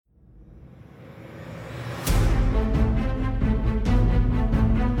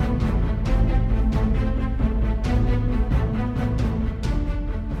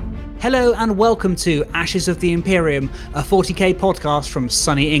Hello and welcome to Ashes of the Imperium, a 40k podcast from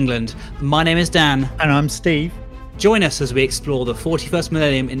sunny England. My name is Dan. And I'm Steve. Join us as we explore the 41st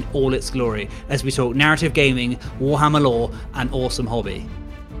millennium in all its glory, as we talk narrative gaming, Warhammer lore, and awesome hobby.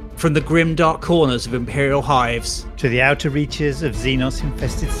 From the grim dark corners of Imperial hives to the outer reaches of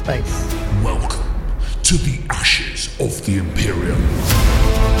Xenos-infested space. Welcome to the Ashes of the Imperium.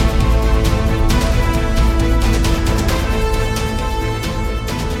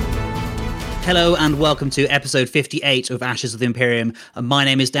 Hello and welcome to episode 58 of Ashes of the Imperium. My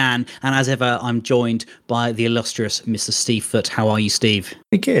name is Dan, and as ever, I'm joined by the illustrious Mr. Steve Foote. How are you, Steve?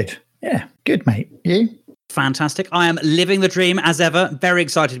 Good. Yeah, good, mate. You? Fantastic. I am living the dream as ever. Very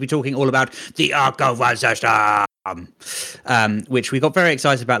excited to be talking all about the Argovan system, which we got very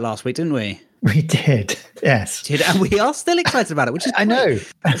excited about last week, didn't we? We did, yes. And we are still excited about it, which is great. I know.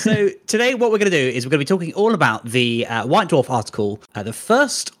 So today what we're going to do is we're going to be talking all about the White Dwarf article, the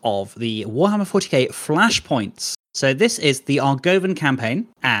first of the Warhammer 40k flashpoints. So this is the Argovan campaign,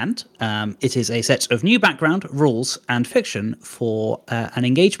 and it is a set of new background, rules, and fiction for an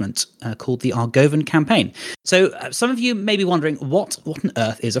engagement called the Argovan campaign. So some of you may be wondering, what on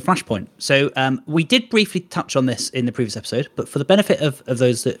earth is a flashpoint? So we did briefly touch on this in the previous episode, but for the benefit of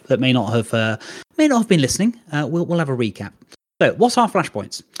those that may not have been listening, we'll have a recap. So, what are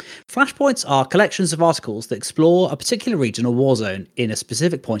flashpoints? Flashpoints are collections of articles that explore a particular region or war zone in a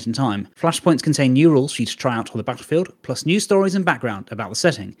specific point in time. Flashpoints contain new rules for you to try out on the battlefield, plus new stories and background about the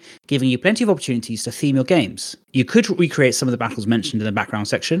setting, giving you plenty of opportunities to theme your games. You could recreate some of the battles mentioned in the background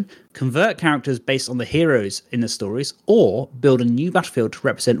section, convert characters based on the heroes in the stories, or build a new battlefield to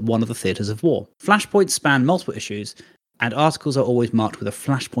represent one of the theatres of war. Flashpoints span multiple issues, and articles are always marked with a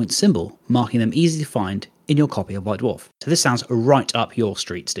flashpoint symbol, marking them easy to find in your copy of White Dwarf. So this sounds right up your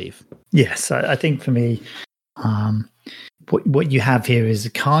street, Steve. Yes, I think for me, what you have here is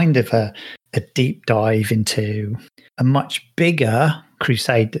a kind of a deep dive into a much bigger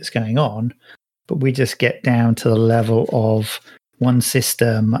crusade that's going on, but we just get down to the level of one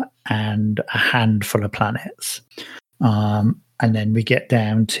system and a handful of planets. And then we get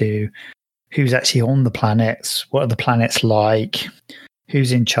down to who's actually on the planets, what are the planets like,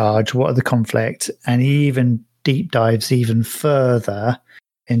 who's in charge, what are the conflicts, and he even deep dives even further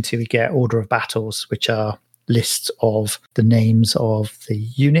into we get order of battles, which are lists of the names of the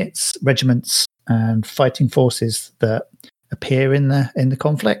units, regiments, and fighting forces that appear in the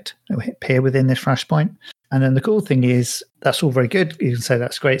conflict, appear within this flashpoint. And then the cool thing is that's all very good. You can say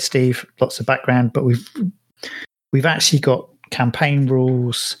that's great, Steve. Lots of background, but we've actually got campaign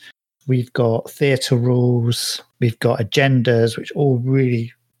rules. We've got theatre rules, we've got agendas, which all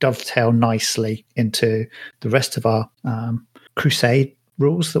really dovetail nicely into the rest of our crusade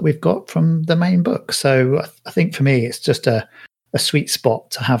rules that we've got from the main book. So I think for me, it's just a sweet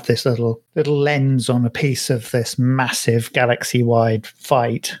spot to have this little lens on a piece of this massive galaxy-wide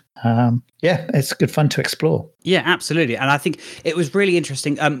fight. Yeah, it's good fun to explore. Yeah, absolutely. And I think it was really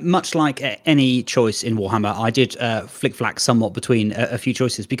interesting. Much like any choice in Warhammer, I did flick-flack somewhat between a few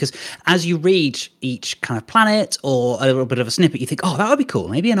choices, because as you read each kind of planet or a little bit of a snippet, you think, oh, that would be cool.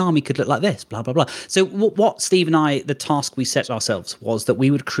 Maybe an army could look like this, blah, blah, blah. So what Steve and I, the task we set ourselves was that we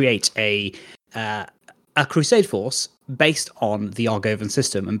would create a crusade force based on the Argovan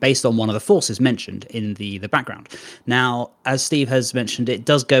system and based on one of the forces mentioned in the background. Now, as Steve has mentioned, it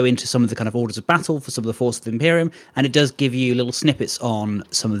does go into some of the kind of orders of battle for some of the forces of the Imperium, and it does give you little snippets on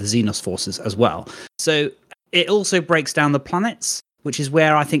some of the Xenos forces as well. So it also breaks down the planets, which is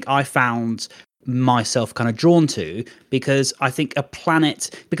where I think I found myself kind of drawn to, because I think a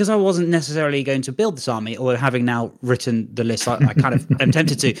planet, because I wasn't necessarily going to build this army, or having now written the list, I kind of am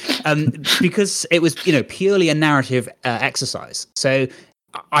tempted to, because it was, purely a narrative exercise. So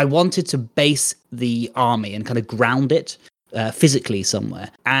I wanted to base the army and kind of ground it physically somewhere.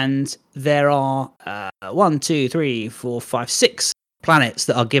 And there are 6 planets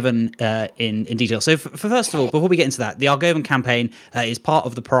that are given in detail. So for first of all, before we get into that, the Argovan campaign is part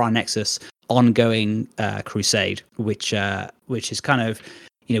of the Pariah Nexus ongoing crusade, which is kind of,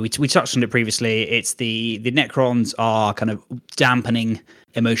 we touched on it previously. It's the Necrons are kind of dampening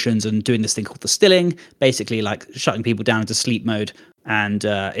emotions and doing this thing called the stilling, basically like shutting people down into sleep mode, and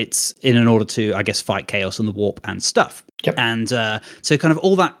it's in order to, I guess, fight chaos on the warp and stuff. Yep. And so kind of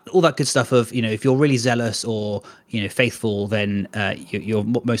all that good stuff of, if you're really zealous or, faithful, then you're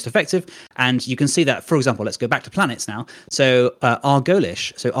most effective. And you can see that, for example, let's go back to planets now. So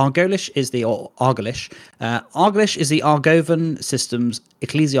Argolish. So Argolish is the Argovan system's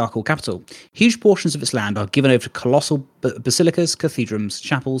ecclesiarchal capital. Huge portions of its land are given over to colossal basilicas, cathedrals,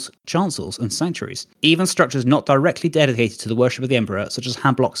 chapels, chancels, and sanctuaries. Even structures not directly dedicated to the worship of the emperor, such as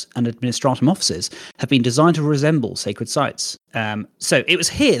handblocks and administratum offices, have been designed to resemble sacred sites. So it was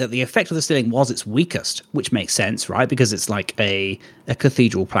here that the effect of the ceiling was its weakest, which makes sense, right? Because it's like a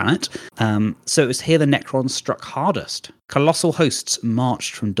cathedral planet. So it was here the Necrons struck hardest. Colossal hosts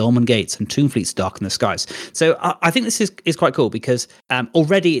marched from dolmen gates and tomb fleets darkened the skies. So I think this is quite cool because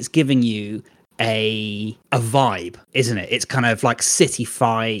already it's giving you a vibe, isn't it? It's kind of like city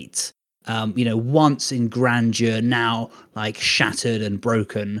fight, once in grandeur, now like shattered and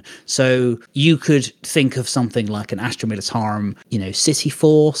broken. So you could think of something like an Astra Militarum, city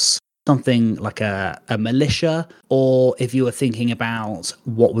force, something like a militia, or if you were thinking about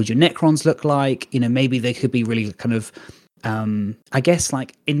what would your Necrons look like, maybe they could be really kind of I guess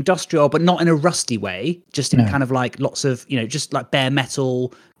like industrial, but not in a rusty way, just in kind of like lots of, just like bare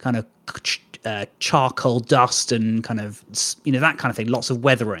metal, kind of charcoal dust and kind of, that kind of thing, lots of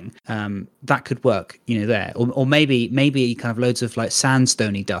weathering. That could work, there. Or maybe kind of loads of like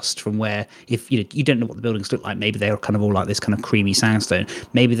sandstony dust from where, if you don't know what the buildings look like, maybe they're kind of all like this kind of creamy sandstone.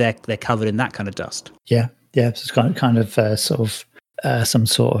 Maybe they're covered in that kind of dust. Yeah. It's kind of sort of some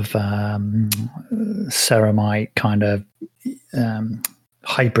sort of ceramite kind of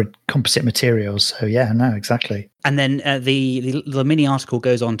hybrid composite materials. So yeah, no, exactly. And then the mini article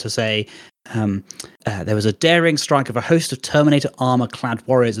goes on to say there was a daring strike of a host of Terminator armor-clad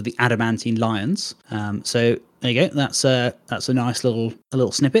warriors of the Adamantine Lions. So there you go. That's a nice little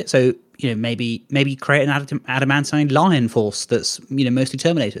snippet. So maybe create an adamantine lion force that's mostly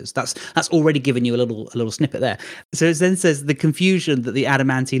Terminators. That's already given you a little snippet there. So it then says the confusion that the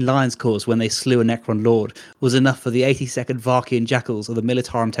adamantine lions caused when they slew a Necron lord was enough for the 82nd Varkian jackals of the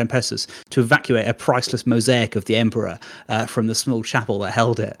Militarum Tempestus to evacuate a priceless mosaic of the Emperor from the small chapel that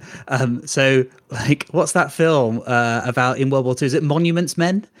held it. So like, what's that film about in World War II? Is it Monuments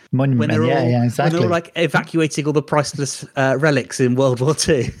Men? Monument Men, yeah, exactly. When they're like evacuating all the priceless relics in World War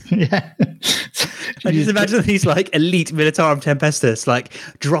II. Yeah. I just imagine these like elite Militarum Tempestus like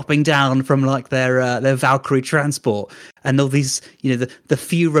dropping down from like their Valkyrie transport, and all these the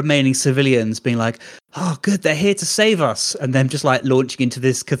few remaining civilians being like, oh good, they're here to save us, and then just like launching into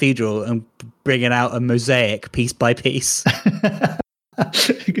this cathedral and bringing out a mosaic piece by piece.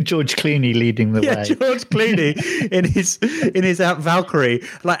 George Clooney leading the way. George Clooney in his Valkyrie.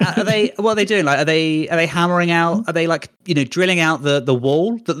 Like, what are they doing? Like, are they hammering out? Are they like drilling out the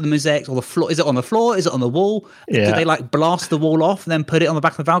wall that the mosaics, or the floor? Is it on the floor? Is it on the wall? Yeah. Do they like blast the wall off and then put it on the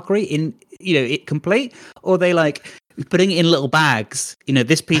back of the Valkyrie in it complete, or are they like putting it in little bags?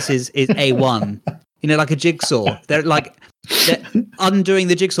 This piece is A1. Like a jigsaw. They're undoing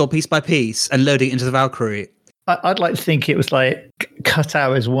the jigsaw piece by piece and loading it into the Valkyrie. I'd like to think it was like cut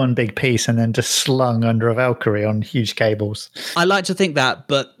out as one big piece and then just slung under a Valkyrie on huge cables. I like to think that,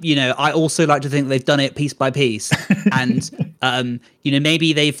 but I also like to think they've done it piece by piece, and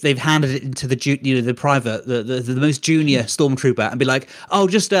maybe they've handed it into the private, the most junior stormtrooper, and be like, oh,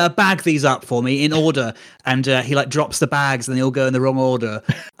 just bag these up for me in order, and he like drops the bags and they all go in the wrong order,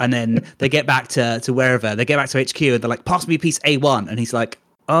 and then they get back to wherever they get back to HQ and they're like, pass me piece A1, and he's like,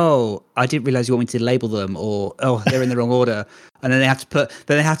 oh, I didn't realize you want me to label them, or oh, they're in the wrong order. And then they have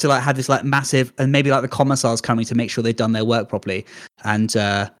to like have this like massive, and maybe like the commissars coming to make sure they've done their work properly. And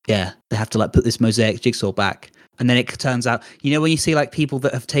they have to like put this mosaic jigsaw back. And then it turns out, when you see like people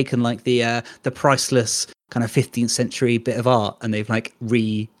that have taken like the priceless kind of 15th century bit of art and they've like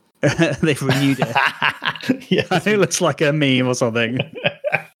they've renewed it. Yes. It looks like a meme or something.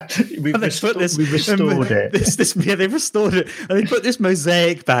 We've restored it. They've restored it, and they put this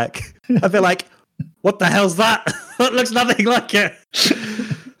mosaic back. And they're like, "What the hell's that? That looks nothing like it."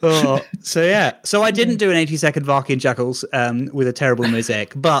 Oh, so yeah. So I didn't do an 82nd Varkian jackals with a terrible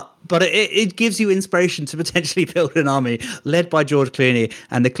mosaic, but it gives you inspiration to potentially build an army led by George Clooney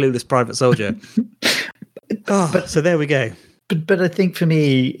and the clueless private soldier. So there we go. But I think for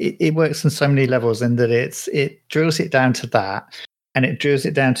me, it works on so many levels, in that it drills it down to that. And it drills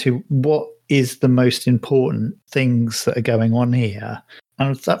it down to what is the most important things that are going on here.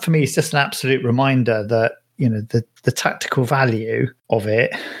 And that for me is just an absolute reminder that, the tactical value of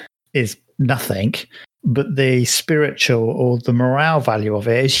it is nothing, but the spiritual or the morale value of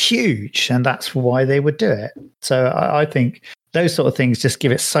it is huge. And that's why they would do it. So I think those sort of things just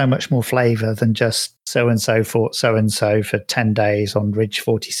give it so much more flavor than just so-and-so fought so-and-so for 10 days on Ridge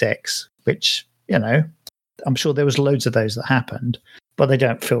 46, which, I'm sure there was loads of those that happened, but they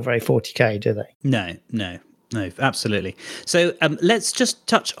don't feel very 40k, do they? No. No, absolutely. So let's just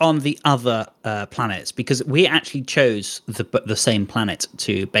touch on the other planets, because we actually chose the same planet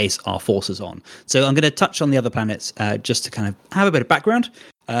to base our forces on. So I'm going to touch on the other planets just to kind of have a bit of background.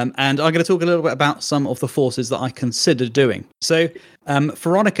 And I'm going to talk a little bit about some of the forces that I considered doing. So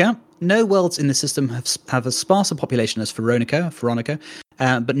Veronica, no worlds in the system have as sparse a population as Veronica,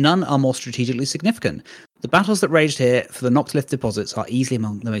 but none are more strategically significant. The battles that raged here for the Noctilith deposits are easily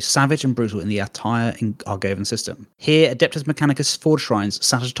among the most savage and brutal in the entire Argovan system. Here, Adeptus Mechanicus forge shrines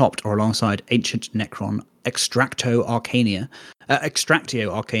sat atop or alongside ancient Necron Extractio Arcana,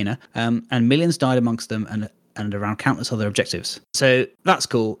 and millions died amongst them and around countless other objectives. So that's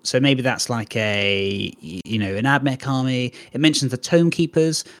cool. So maybe that's like an Admech army. It mentions the Tome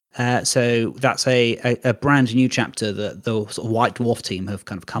Keepers. So that's a brand new chapter that the sort of White Dwarf team have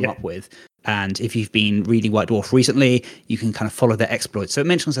kind of come up with. And if you've been reading White Dwarf recently, you can kind of follow their exploits. So it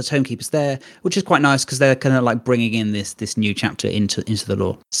mentions the Tome Keepers there, which is quite nice because they're kind of like bringing in this new chapter into the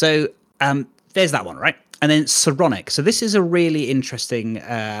lore. So there's that one, right? And then Saronic. So this is a really interesting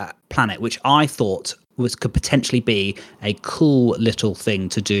planet, which I thought could potentially be a cool little thing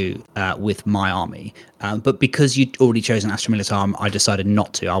to do with my army. But because you'd already chosen Astra Militar, I decided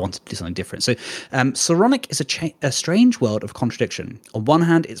not to. I wanted to do something different. So Saronic is a strange world of contradiction. On one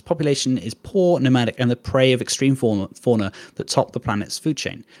hand, its population is poor, nomadic, and the prey of extreme fauna that top the planet's food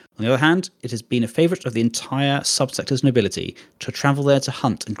chain. On the other hand, it has been a favourite of the entire subsector's nobility to travel there to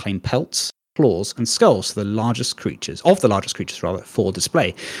hunt and claim pelts, claws, and skulls of the largest creatures for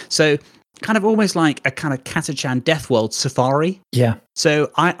display. So kind of almost like a kind of Catachan Death World safari. Yeah.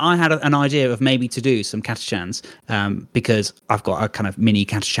 So I had an idea of maybe to do some Catachans because I've got a kind of mini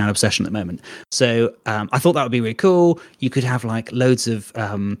Catachan obsession at the moment. So I thought that would be really cool. You could have like loads of,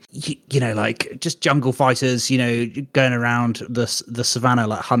 like just jungle fighters, going around the savannah,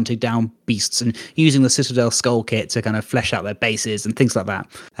 like hunting down beasts and using the Citadel Skull Kit to kind of flesh out their bases and things like that.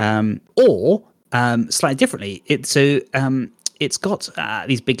 Or slightly differently, it's got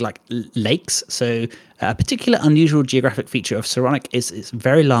these big like lakes. So a particular unusual geographic feature of Saronic is its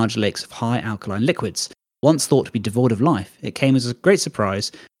very large lakes of high alkaline liquids. Once thought to be devoid of life, it came as a great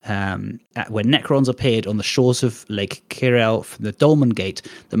surprise when Necrons appeared on the shores of Lake Kirel from the Dolmen Gate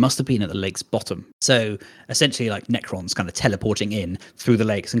that must have been at the lake's bottom. So essentially like Necrons kind of teleporting in through the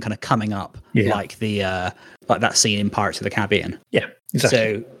lakes and kind of coming up like that scene in Pirates of the Caribbean. Yeah, exactly.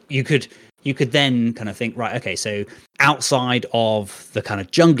 So you could then kind of think, right, okay, so outside of the kind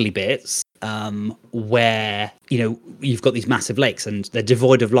of jungly bits, where you've got these massive lakes and they're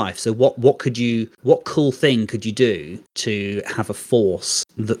devoid of life. So what cool thing could you do to have a force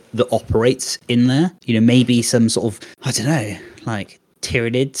that operates in there? Maybe some sort of, I don't know, like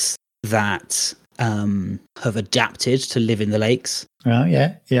Tyranids that have adapted to live in the lakes. Oh,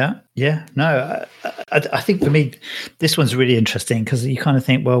 yeah. No, I think for me, this one's really interesting because you kind of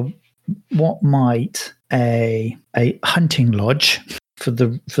think, well, what might a hunting lodge for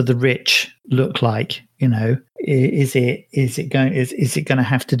the rich look like? Is it going to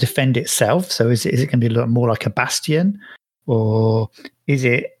have to defend itself? So is it going to be more like a bastion, or is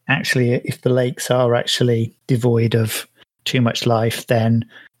it actually, if the lakes are actually devoid of too much life, then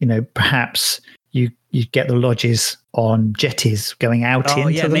perhaps you get the lodges on jetties going out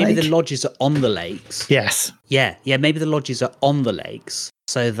into the lake. Maybe the lodges are on the lakes. Yes. Yeah. Maybe the lodges are on the lakes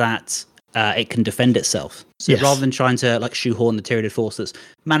so that it can defend itself. So rather than trying to like shoehorn the Tyranid force that's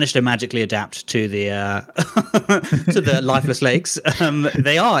managed to magically adapt to the to the lifeless lakes,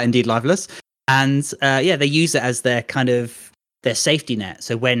 they are indeed lifeless, and they use it as their kind of their safety net.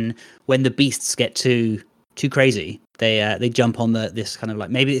 So when the beasts get too crazy, they jump on this kind of like,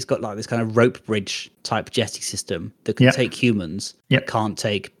 maybe it's got like this kind of rope bridge type jetty system that can take humans, but can't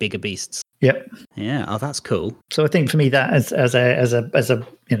take bigger beasts. Yep. Yeah. Oh, that's cool. So I think for me that as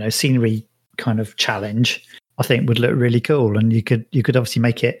a scenery kind of challenge, I think would look really cool, and you could obviously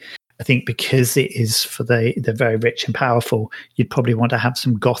make it. I think because it is for the very rich and powerful, you'd probably want to have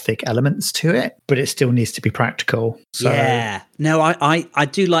some Gothic elements to it, but it still needs to be practical. So, yeah. No, I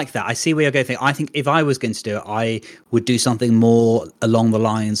do like that. I see where you're going. I think if I was going to do it, I would do something more along the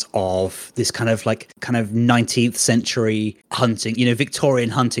lines of this kind of 19th century hunting, Victorian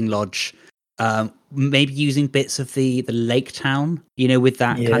hunting lodge. Maybe using bits of the lake town, with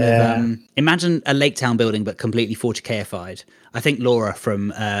that kind of imagine a lake town building but completely 40Kified. I think Laura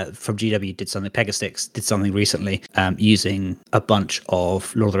from GW did something. Pegastix did something recently using a bunch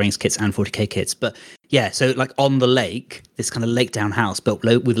of Lord of the Rings kits and 40K kits. But yeah, so like on the lake, this kind of lake town house built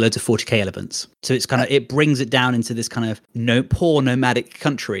with loads of 40K elements. So it's kind of it brings it down into this kind of poor nomadic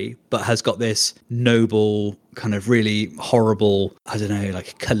country, but has got this noble kind of really horrible, I don't know,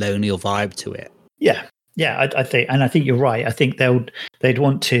 like colonial vibe to it. Yeah. Yeah, I think you're right. I think they'd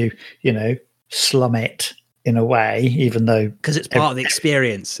want to, slum it in a way, even though because it's part of the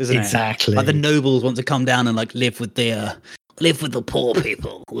experience, isn't exactly. it? Like the nobles want to come down and like live with the poor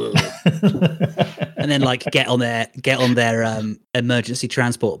people, and then like get on their emergency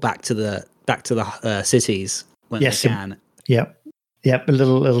transport back to the cities when they can. Yep. A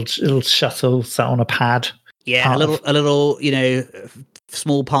little shuttle sat on a pad. Yeah, a little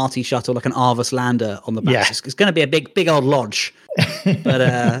small party shuttle, like an Arvus lander on the back. Yeah. It's going to be a big old lodge. But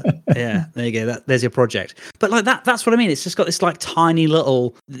yeah, there you go. There's your project. But like that's what I mean. It's just got this like tiny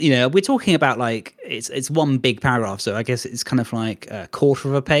little, we're talking about like it's one big paragraph. So I guess it's kind of like a quarter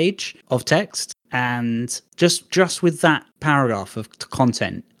of a page of text. And just with that paragraph of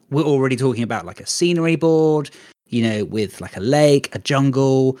content, we're already talking about like a scenery board, with like a lake, a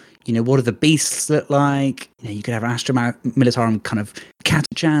jungle, what do the beasts look like? You could have an Astra Militarum kind of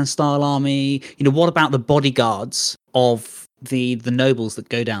Catachan style army. What about the bodyguards of the nobles that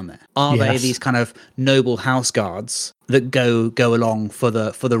go down there? Are they these kind of noble house guards that go along for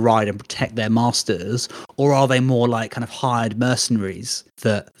the ride and protect their masters, or are they more like kind of hired mercenaries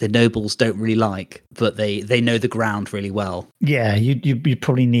that the nobles don't really like, but they know the ground really well? Yeah, you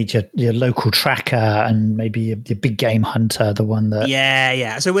probably need your local tracker and maybe your big game hunter, the one that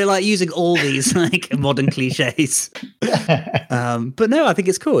yeah. So we're like using all these like modern cliches. But no, I think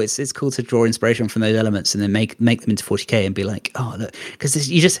it's cool. It's cool to draw inspiration from those elements and then make them into 40k and be like, oh look, because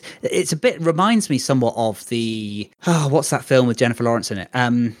it's a bit reminds me somewhat of the what's that film with Jennifer Lawrence in it?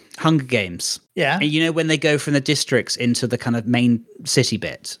 Hunger Games. Yeah. And when they go from the districts into the kind of main city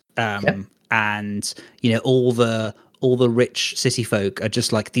bit, and all the rich city folk are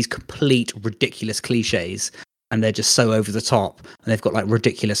just like these complete ridiculous cliches. And they're just so over the top, and they've got like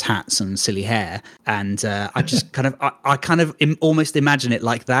ridiculous hats and silly hair. And I just kind of almost imagine it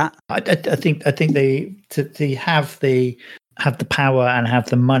like that. I think they have the power and have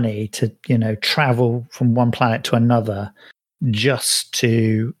the money to travel from one planet to another just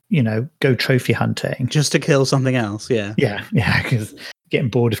to go trophy hunting, just to kill something else. Yeah, because getting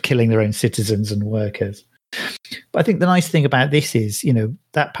bored of killing their own citizens and workers. But I think the nice thing about this is,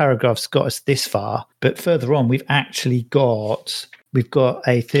 that paragraph's got us this far, but further on we've got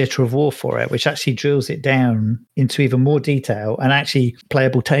a theatre of war for it, which actually drills it down into even more detail and actually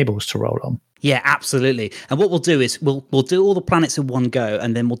playable tables to roll on. Yeah, absolutely. And what we'll do is we'll do all the planets in one go,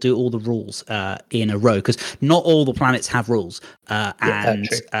 and then we'll do all the rules in a row, because not all the planets have rules.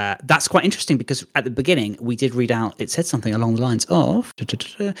 That's quite interesting, because at the beginning we did read out, it said something along the lines of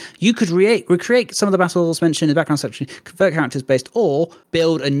you could recreate some of the battles mentioned in the background section, convert characters based, or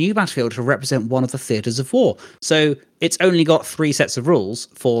build a new battlefield to represent one of the theatres of war. So it's only got 3 sets of rules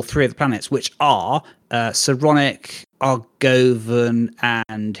for 3 of the planets, which are Saronic, Argovan,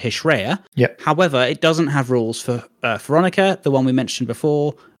 and Hishrea. Yep. However, it doesn't have rules for Veronica, the one we mentioned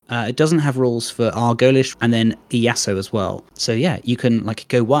before. It doesn't have rules for Argolish, and then Iaso as well. So yeah, you can like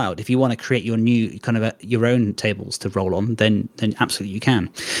go wild if you want to create your new kind of your own tables to roll on. Then absolutely you can.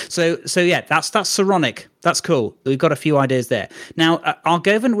 So yeah, that's Saronic. That's cool. We've got a few ideas there. Now,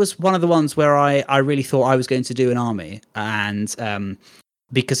 Argovan was one of the ones where I really thought I was going to do an army, and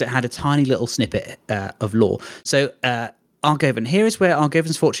because it had a tiny little snippet of lore. So Argovan, here is where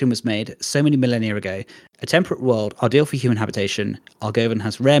Argovan's fortune was made so many millennia ago. A temperate world, ideal for human habitation. Argovan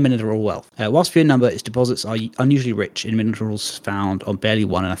has rare mineral wealth. Whilst few in number, its deposits are unusually rich in minerals found on barely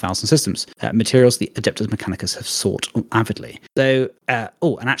 1 in 1,000 systems. Materials the Adeptus Mechanicus have sought avidly. So,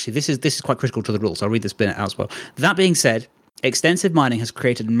 and actually, this is quite critical to the rules. I'll read this bit out as well. That being said, extensive mining has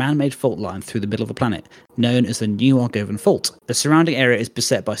created a man-made fault line through the middle of the planet, known as the New Argovan Fault. The surrounding area is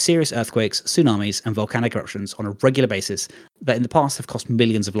beset by serious earthquakes, tsunamis, and volcanic eruptions on a regular basis that in the past have cost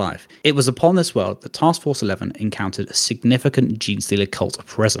millions of lives. It was upon this world that Task Force 11 encountered a significant Genestealer cult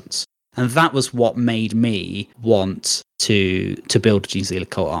presence. And that was what made me want to build a Genestealer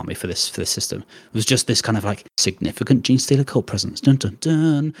cult army for this system. It was just this kind of like significant Genestealer cult presence. Dun, dun,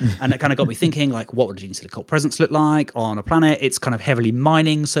 dun. And it kind of got me thinking, like, what would a Genestealer cult presence look like on a planet? It's kind of heavily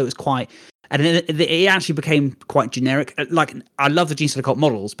mining, so it's quite... And it actually became quite generic. Like, I love the Genestealer cult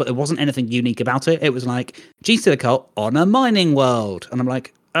models, but there wasn't anything unique about it. It was like, Genestealer cult on a mining world. And I'm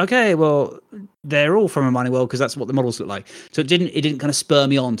like, okay, well, they're all from a mining world because that's what the models look like. So it didn't kind of spur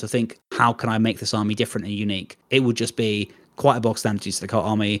me on to think, how can I make this army different and unique? It would just be quite a box standard Genestealer cult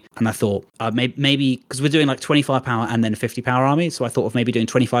army. And I thought maybe because we're doing like 25 power and then a 50 power army, so I thought of maybe doing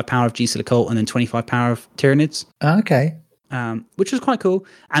 25 power of Genestealer cult and then 25 power of Tyranids. Okay. which was quite cool.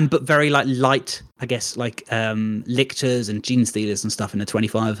 But very light, I guess, lictors and gene stealers and stuff in the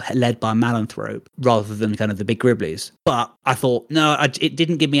 25, led by Malanthrope, rather than kind of the big Gribblies. But I thought, no, it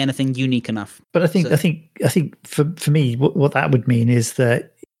didn't give me anything unique enough. But I think for me, what that would mean is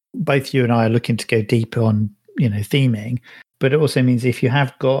that both you and I are looking to go deep on, theming. But it also means if you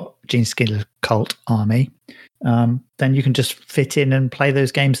have got Gene Stealer Cult army, then you can just fit in and play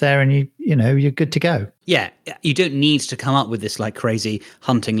those games there, and you're good to go. Yeah, you don't need to come up with this crazy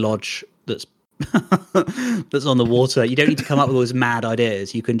hunting lodge that's that's on the water. You don't need to come up with all those mad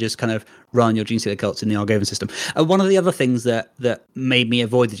ideas. You can just kind of run your Gene Stealer cults in the Argovan system. One of the other things that made me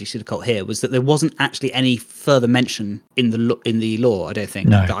avoid the Gene Stealer cult here was that there wasn't actually any further mention in the lore, I don't think,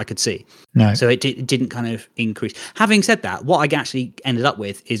 that I could see. No. So it didn't kind of increase. Having said that, what I actually ended up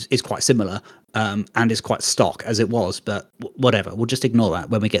with is quite similar, and is quite stock as it was, but whatever. We'll just ignore that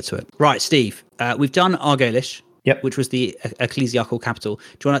when we get to it. Right, Steve, we've done Argolish. Yep. Which was the ecclesiastical capital.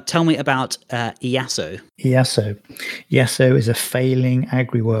 Do you want to tell me about Iaso? Iaso is a failing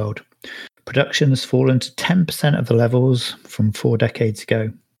agri-world. Production has fallen to 10% of the levels from 4 decades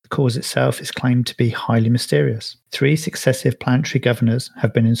ago. The cause itself is claimed to be highly mysterious. 3 successive planetary governors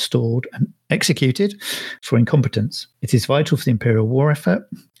have been installed and executed for incompetence. It is vital for the Imperial war effort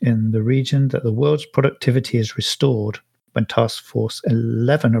in the region that the world's productivity is restored. When Task Force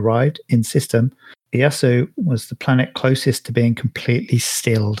 11 arrived in system, Iaso was the planet closest to being completely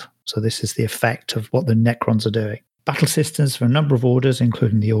stilled. So this is the effect of what the Necrons are doing. Battle systems for a number of orders,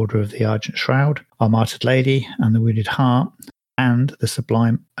 including the Order of the Argent Shroud, Our Martyred Lady, and the Wounded Heart, and the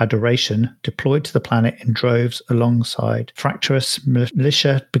Sublime Adoration, deployed to the planet in droves alongside fractious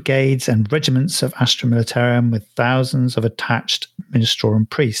militia brigades and regiments of Astra Militarum with thousands of attached Ministorum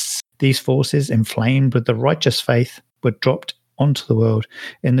priests. These forces, inflamed with the righteous faith, were dropped onto the world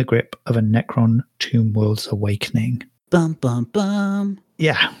in the grip of a Necron Tomb World's awakening. Bum, bum, bum.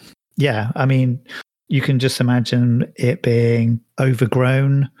 Yeah. I mean, you can just imagine it being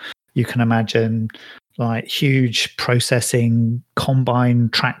overgrown. You can imagine huge processing combine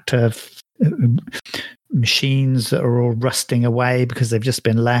tractor machines that are all rusting away because they've just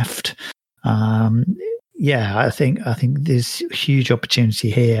been left. I think there's huge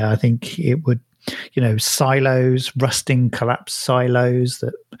opportunity here. I think it would, silos, rusting, collapsed silos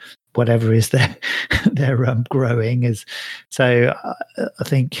that whatever is they're growing is. So I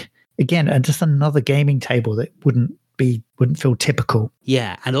think again, just another gaming table that wouldn't feel typical.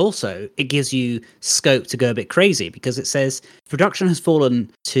 Yeah, and also it gives you scope to go a bit crazy because it says production has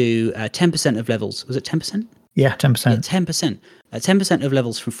fallen to 10% of levels. Was it 10%? Yeah, 10%. Yeah, 10%. 10% of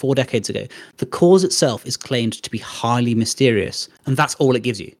levels from 4 decades ago. The cause itself is claimed to be highly mysterious, and that's all it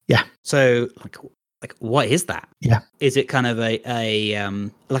gives you. Yeah. So, what is that? Yeah. Is it kind of a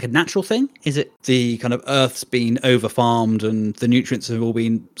natural thing? Is it the kind of Earth's been over-farmed and the nutrients have all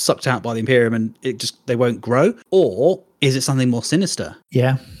been sucked out by the Imperium and they won't grow? Or is it something more sinister?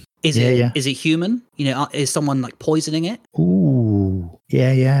 Yeah. Is it human? Is someone poisoning it? Ooh,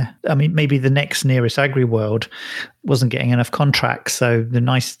 yeah. I mean, maybe the next nearest agri-world wasn't getting enough contracts, so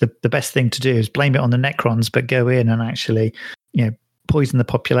the best thing to do is blame it on the Necrons, but go in and actually, poison the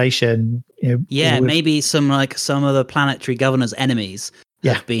population. Maybe some of the planetary governor's enemies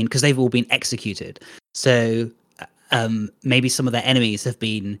have been, because they've all been executed. So maybe some of their enemies have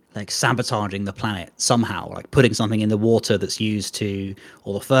been sabotaging the planet somehow, putting something in the water that's used to,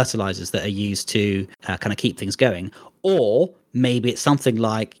 or the fertilizers that are used to kind of keep things going. Or maybe it's something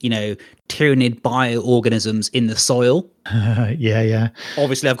like, Tyranid bioorganisms in the soil. Yeah.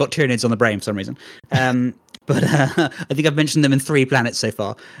 Obviously, I've got Tyranids on the brain for some reason. But I think I've mentioned them in 3 planets so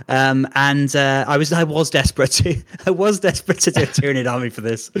far. And I was desperate to do a Tyranid army for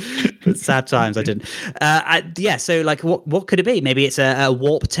this. But sad times, I didn't. So what could it be? Maybe it's a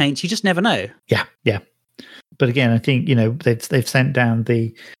warp taint. You just never know. Yeah. But again, I think they've sent down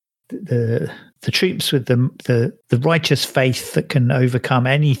the troops with the righteous faith that can overcome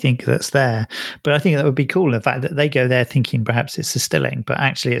anything that's there. But I think that would be cool, the fact that they go there thinking perhaps it's a stilling, but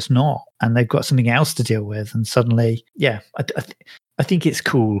actually it's not, and they've got something else to deal with. And suddenly, I think it's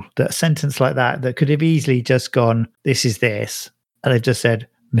cool that a sentence like that could have easily just gone, this is this, and they've just said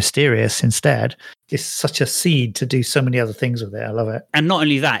mysterious instead. It's such a seed to do so many other things with it. I love it. And not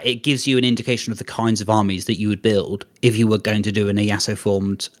only that, it gives you an indication of the kinds of armies that you would build if you were going to do an Iaso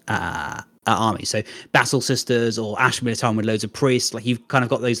formed army. So Battle Sisters or Astra Militarum with loads of priests. You've kind of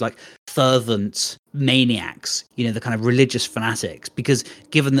got those fervent maniacs, the kind of religious fanatics, because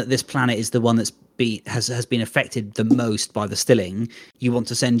given that this planet is the one that's has been affected the most by the stilling, you want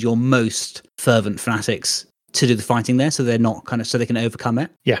to send your most fervent fanatics to do the fighting there, so they're not so they can overcome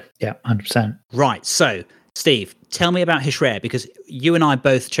it. Yeah, 100%. Right. So, Steve, tell me about Hishrea, because you and I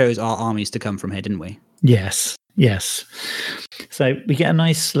both chose our armies to come from here, didn't we? Yes. So we get a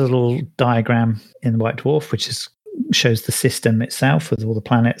nice little diagram in the White Dwarf, which shows the system itself with all the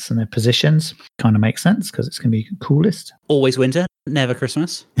planets and their positions. Kind of makes sense because it's going to be coolest. Always winter, never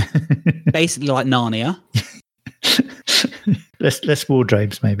Christmas. Basically like Narnia. Less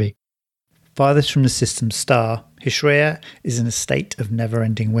wardrobes, maybe. Farthest from the system's star, Hishrea is in a state of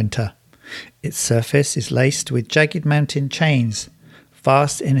never-ending winter. Its surface is laced with jagged mountain chains,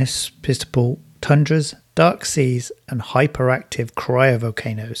 vast inhospitable tundras, dark seas, and hyperactive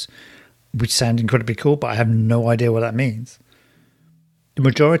cryovolcanoes, which sound incredibly cool, but I have no idea what that means. The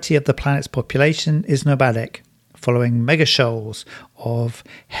majority of the planet's population is nomadic, following megashoals of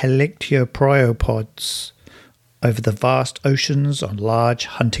helictiopriopods over the vast oceans on large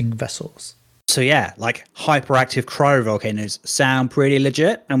hunting vessels. So yeah, like hyperactive cryovolcanoes sound pretty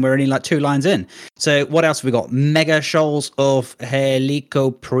legit, and we're only like 2 lines in. So what else have we got? Mega shoals of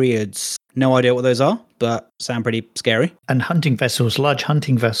helicopriods. No idea what those are, but sound pretty scary. And hunting vessels, large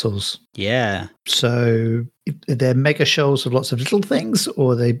hunting vessels. Yeah. So are they mega shoals of lots of little things,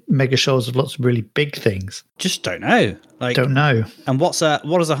 or are they mega shoals of lots of really big things? Just don't know. Like, don't know. And what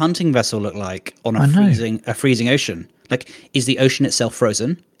does a hunting vessel look like on a freezing ocean? Like, is the ocean itself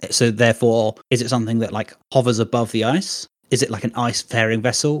frozen? So therefore, is it something that like hovers above the ice? Is it like an ice-faring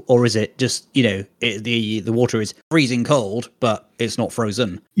vessel, or is it just, the water is freezing cold, but it's not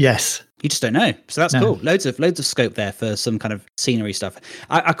frozen? Yes. You just don't know. So that's cool. Loads of scope there for some kind of scenery stuff.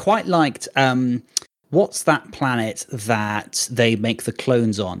 I quite liked, what's that planet that they make the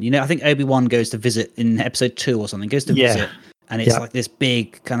clones on? I think Obi-Wan goes to visit in episode 2 or something, visit, and it's like this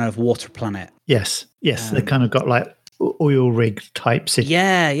big kind of water planet. Yes. They kind of got like oil rig type city.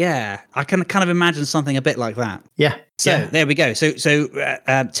 Yeah. I can kind of imagine something a bit like that. Yeah. So there we go. So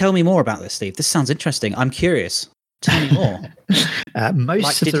tell me more about this, Steve. This sounds interesting. I'm curious. Tell me more.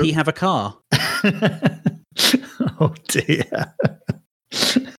 Did he have a car? Oh dear.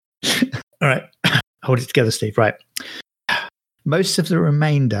 All right. Hold it together, Steve. Right. Most of the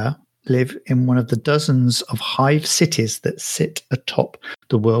remainder live in one of the dozens of hive cities that sit atop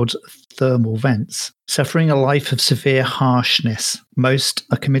the world's thermal vents, suffering a life of severe harshness. Most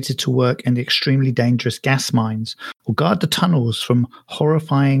are committed to work in the extremely dangerous gas mines or guard the tunnels from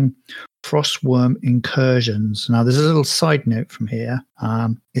horrifying frostworm incursions. Now, there's a little side note from here.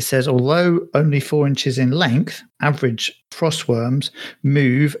 It says, although only 4 inches in length, average frostworms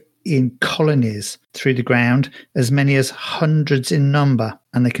move in colonies through the ground, as many as hundreds in number,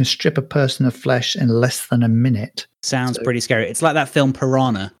 and they can strip a person of flesh in less than a minute. Sounds pretty scary. It's like that film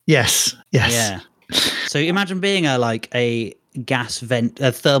Piranha. Yes. Yeah. So imagine being a gas vent,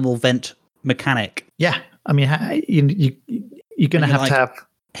 a thermal vent mechanic. Yeah. I mean, you're going to have to have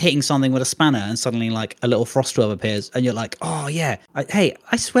hitting something with a spanner, and suddenly like a little frostworm appears, and you're like, oh yeah, hey,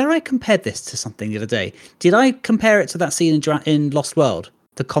 I swear I compared this to something the other day. Did I compare it to that scene in Lost World?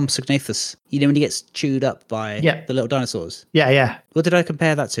 The Compsognathus, when he gets chewed up by the little dinosaurs. Yeah. What did I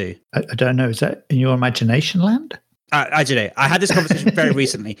compare that to? I don't know. Is that in your imagination land? I don't know. I had this conversation very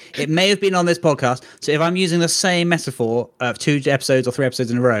recently. It may have been on this podcast. So if I'm using the same metaphor of 2 episodes or 3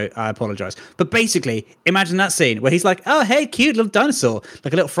 episodes in a row, I apologize. But basically, imagine that scene where he's like, oh, hey, cute little dinosaur.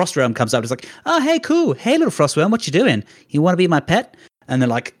 Like a little frostworm comes up. It's like, oh, hey, cool. Hey, little frostworm, what you doing? You want to be my pet? And then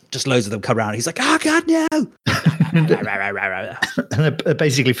like just loads of them come around. He's like, oh, God, no. And they're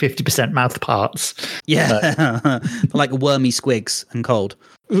basically 50% mouth parts. Yeah. Like wormy squigs and cold.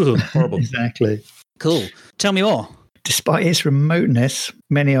 Ooh, horrible. Exactly. Cool. Tell me more. Despite its remoteness,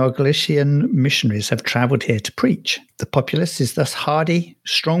 many Argalician missionaries have travelled here to preach. The populace is thus hardy,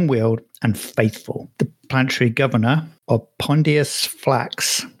 strong-willed, and faithful. The planetary governor of Pondius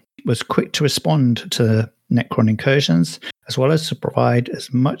Flax was quick to respond to Necron incursions, as well as to provide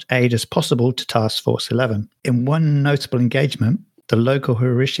as much aid as possible to Task Force 11. In one notable engagement, the local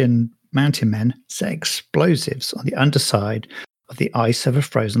Horitian mountain men set explosives on the underside of the ice of a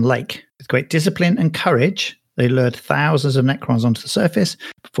frozen lake. With great discipline and courage, they lured thousands of Necrons onto the surface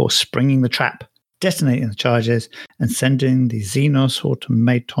before springing the trap, detonating the charges, and sending the Xenos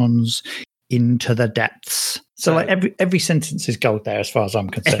automatons into the depths. So like every sentence is gold there as far as I'm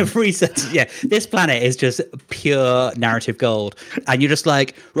concerned. Every sentence, yeah. This planet is just pure narrative gold. And you're just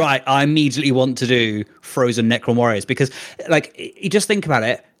like, right, I immediately want to do Frozen Necron Warriors, because like, you just think about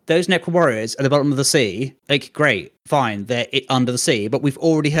it. Those Necron Warriors at the bottom of the sea, like, great, fine, they're under the sea, but we've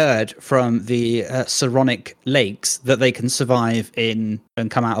already heard from the Saronic lakes that they can survive in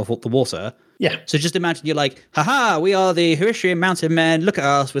and come out of the water. Yeah. So just imagine you're like, haha, we are the Horistrian mountain men. Look at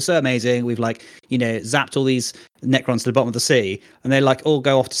us. We're so amazing. We've like, zapped all these Necrons to the bottom of the sea, and they like all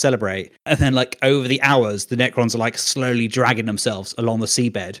go off to celebrate. And then like over the hours, the Necrons are like slowly dragging themselves along the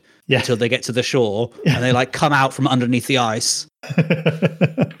seabed until they get to the shore, and they like come out from underneath the ice.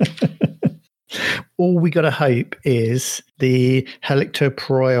 All we got to hope is the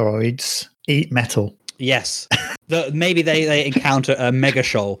Helictopteroids eat metal. Yes. Maybe they encounter a mega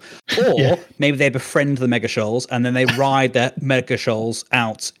shoal, or maybe they befriend the mega shoals and then they ride their mega shoals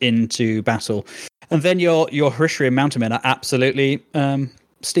out into battle. And then your Horistrian mountain men are absolutely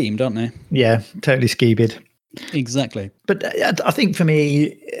steamed, aren't they? Yeah, totally skeebied. Exactly. But I think for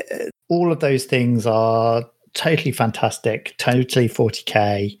me, all of those things are totally fantastic, totally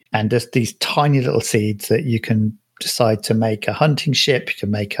 40k, and just these tiny little seeds that you can decide to make a hunting ship, you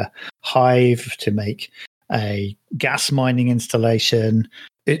can make a hive, to make a gas mining installation.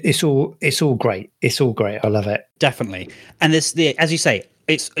 It's all great. It's all great. I love it. Definitely. And as you say,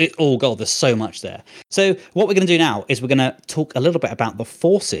 it's all gold. There's so much there. So what we're going to do now is we're going to talk a little bit about the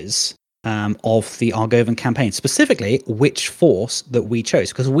forces of the Argovan campaign, specifically which force that we chose,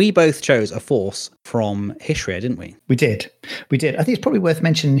 because we both chose a force from Hishria, didn't we? We did. I think it's probably worth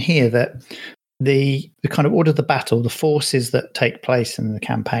mentioning here that the kind of order of the battle, the forces that take place in the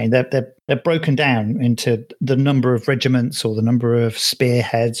campaign, they're broken down into the number of regiments or the number of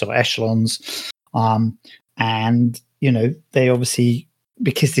spearheads or echelons, and they obviously,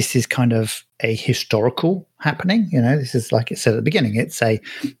 because this is kind of a historical happening, this is, like it said at the beginning, it's a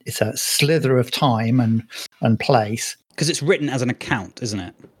slither of time and place, because it's written as an account, isn't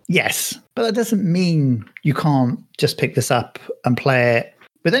it? Yes, but that doesn't mean you can't just pick this up and play it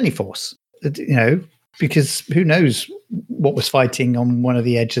with any force. Because who knows what was fighting on one of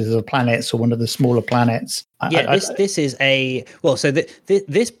the edges of the planets or one of the smaller planets. This is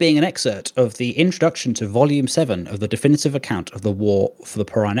this being an excerpt of the introduction to Volume 7 of the definitive account of the War for the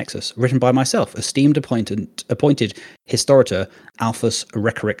Pariah Nexus, written by myself, esteemed appointed historitor Alphus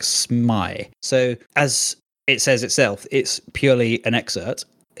Recorix Smai. So, as it says itself, it's purely an excerpt.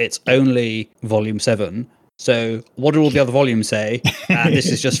 It's only Volume 7. So what do all the other volumes say?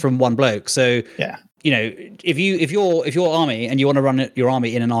 This is just from one bloke. So if you're army and you want to run your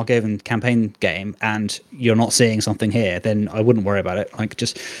army in an Argovan campaign game and you're not seeing something here, then I wouldn't worry about it. Like,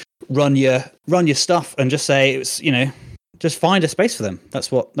 just run your stuff and just say it's just find a space for them.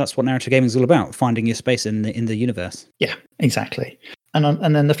 That's what narrative gaming is all about: finding your space in the universe. Yeah, exactly.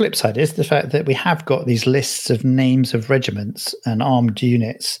 And then the flip side is the fact that we have got these lists of names of regiments and armed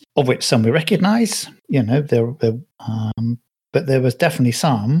units, of which some we recognise. But there was definitely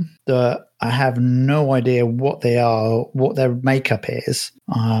some that I have no idea what they are, what their makeup is.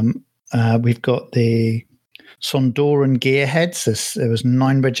 We've got the Sondoran Gearheads. There was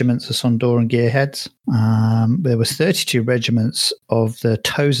 9 regiments of Sondoran Gearheads. There was 32 regiments of the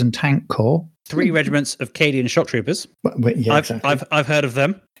Tozen Tank Corps. 3 regiments of Cadian shock troopers. Yeah, exactly. I've heard of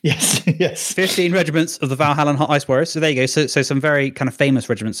them. Yes, yes. 15 regiments of the Valhallan Hot Ice Warriors. So there you go. So some very kind of famous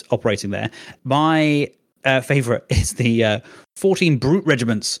regiments operating there. My favourite is the 14 brute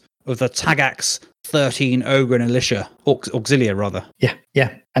regiments of the Tagax 13 Ogre and Alicia, Auxilia rather.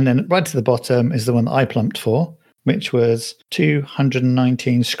 Yeah. And then right to the bottom is the one that I plumped for, which was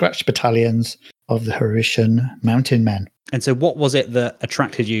 219 scratch battalions of the Horistrian mountain men. And so what was it that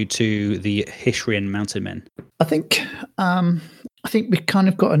attracted you to the Hishrian mountain men? I think we've kind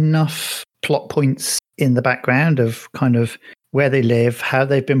of got enough plot points in the background of kind of where they live, how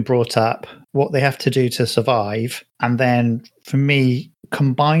they've been brought up, what they have to do to survive. And then for me,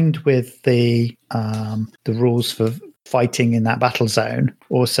 combined with the rules for fighting in that battle zone,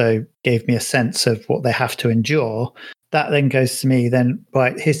 also gave me a sense of what they have to endure. That then goes to me, then,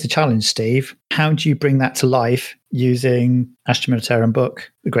 right, here's the challenge, Steve. How do you bring that to life using Astra Militarum book,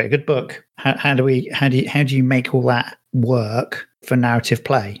 the Great Good book? How do you make all that work for narrative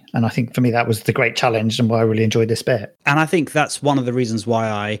play? And I think for me, that was the great challenge and why I really enjoyed this bit. And I think that's one of the reasons why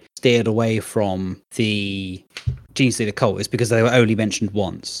I steered away from the Genestealer cult, is because they were only mentioned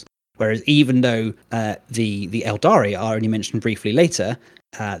once. Whereas even though the Eldari are only mentioned briefly later,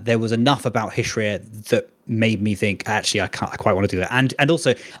 there was enough about Hishria that made me think, actually, I quite want to do that. And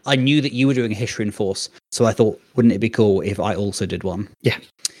also, I knew that you were doing a Hishrian force, so I thought, wouldn't it be cool if I also did one? Yeah.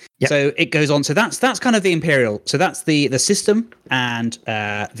 Yep. So it goes on. So that's kind of the Imperial. So that's the system and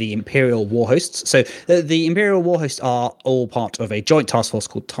the Imperial war hosts. So the Imperial war hosts are all part of a joint task force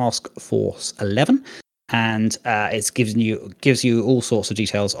called Task Force 11. And it gives you all sorts of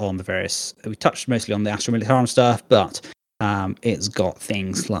details on the various. We touched mostly on the Astra Militarum stuff, but it's got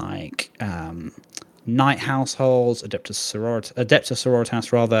things like Knight Households, Adeptus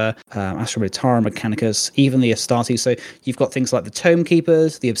Sororitas, Astra Militarum Mechanicus, even the Astartes. So you've got things like the Tome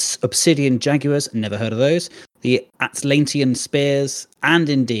Keepers, the Obsidian Jaguars, never heard of those, the Atlantean Spears, and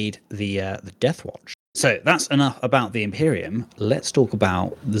indeed the Death Watch. So that's enough about the Imperium. Let's talk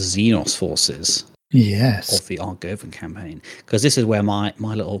about the Xenos forces. Yes. Of the Argovan campaign, because this is where my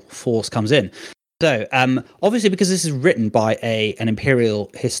little force comes in. So, obviously, because this is written by an Imperial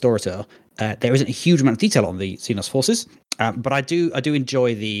historiator, there isn't a huge amount of detail on the Xenos forces, but I do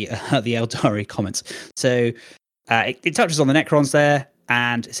enjoy the Eldari comments. So, it touches on the Necrons there,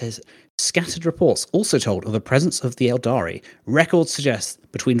 and it says, scattered reports also told of the presence of the Eldari. Records suggest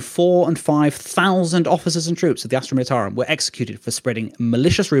between 4,000 and 5,000 officers and troops of the Astra Militarum were executed for spreading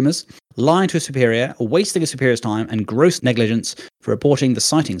malicious rumours, lying to a superior, wasting a superior's time, and gross negligence for reporting the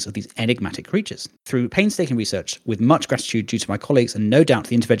sightings of these enigmatic creatures. Through painstaking research, with much gratitude due to my colleagues and no doubt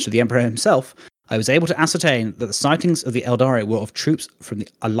the intervention of the Emperor himself, I was able to ascertain that the sightings of the Eldari were of troops from the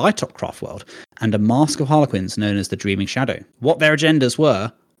Alitok craft world and a mask of Harlequins known as the Dreaming Shadow. What their agendas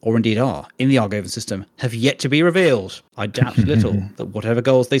were, or indeed are, in the Argovan system, have yet to be revealed. I doubt little that whatever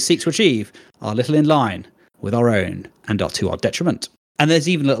goals they seek to achieve are little in line with our own and are to our detriment. And there's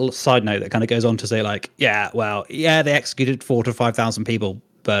even a little side note that kind of goes on to say, like, they executed 4,000 to 5,000 people,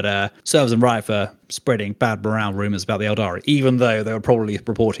 but serves them right for spreading bad morale rumors about the Eldari, even though they were probably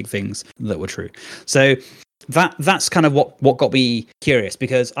reporting things that were true. So that's kind of what got me curious,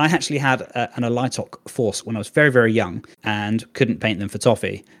 because I actually had an Alitok force when I was very, very young and couldn't paint them for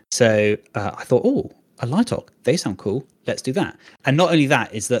toffee. So I thought, Alitok, they sound cool. Let's do that. And not only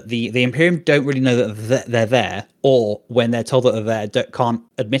that, is that the Imperium don't really know that they're there, or when they're told that they're there, can't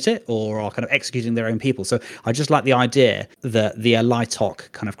admit it, or are kind of executing their own people. So I just like the idea that the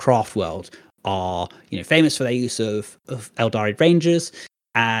Alitok kind of craft world are, famous for their use of Eldari Rangers,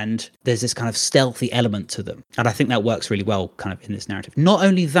 and there's this kind of stealthy element to them. And I think that works really well kind of in this narrative. Not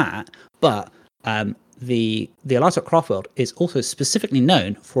only that, but the Alitok craft world is also specifically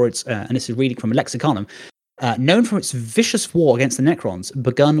known for its, and this is reading from a lexiconum, known for its vicious war against the Necrons,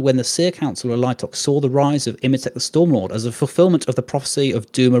 begun when the Seer Council of Alitok saw the rise of Imhotep the Stormlord as a fulfillment of the prophecy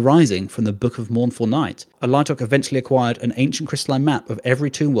of doom arising from the Book of Mournful Night. Alitok eventually acquired an ancient crystalline map of every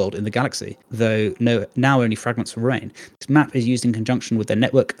tomb world in the galaxy, though now only fragments remain. This map is used in conjunction with their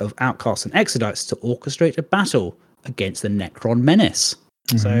network of outcasts and exodites to orchestrate a battle against the Necron menace.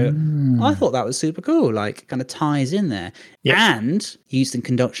 So I thought that was super cool, like kind of ties in there. Yep. And used in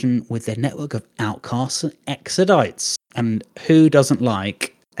conjunction with their network of outcasts and exodites. And who doesn't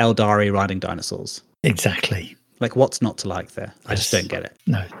like Eldari riding dinosaurs? Exactly. Like, what's not to like there? I just don't get it.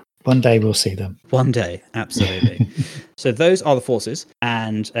 No. One day we'll see them. One day, absolutely. So those are the forces,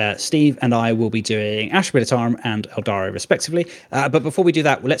 and Steve and I will be doing Astra Militarum and Eldari respectively. But before we do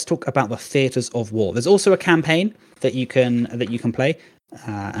that, let's talk about the theatres of war. There's also a campaign that you can play.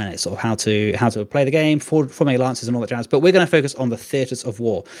 And it's sort of how to play the game, forming alliances and all that jazz. But we're going to focus on the theatres of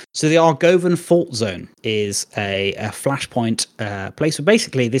war. So the Argovan Fault Zone is a flashpoint place where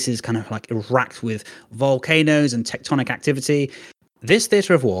basically this is kind of like racked with volcanoes and tectonic activity. This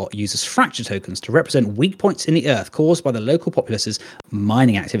theatre of war uses fracture tokens to represent weak points in the earth caused by the local populace's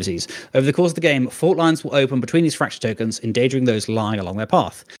mining activities. Over the course of the game, fault lines will open between these fracture tokens, endangering those lying along their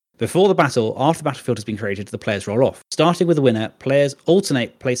path. Before the battle, after the battlefield has been created, the players roll off. Starting with the winner, players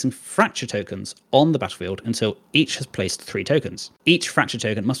alternate placing fracture tokens on the battlefield until each has placed 3 tokens. Each fracture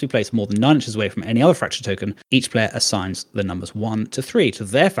token must be placed more than 9 inches away from any other fracture token. Each player assigns the numbers 1 to 3 to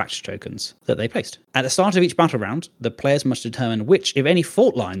their fracture tokens that they placed. At the start of each battle round, the players must determine which, if any,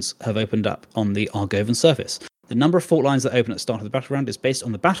 fault lines have opened up on the Argovan surface. The number of fault lines that open at the start of the battle round is based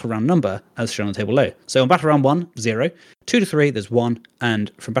on the battle round number as shown on the table below. So on battle round 1, 0, 2 to 3, there's 1,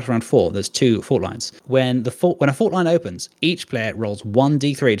 and from battle round 4, there's 2 fault lines. When a fault line opens, each player rolls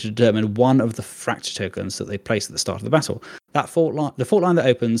 1d3 to determine one of the fracture tokens that they place at the start of the battle. The fault line that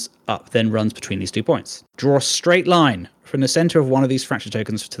opens up then runs between these 2 points. Draw a straight line from the center of one of these fracture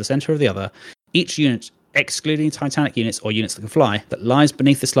tokens to the center of the other. Each unit, excluding Titanic units or units that can fly, that lies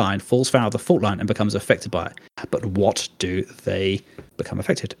beneath this line falls foul of the fault line and becomes affected by it. But what do they become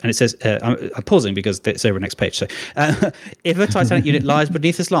affected? And it says, I'm pausing because it's over the next page. So if a Titanic unit lies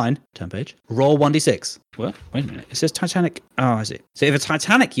beneath this line, turn page, roll 1d6. What? Wait a minute. It says Titanic. Oh, I see. So if a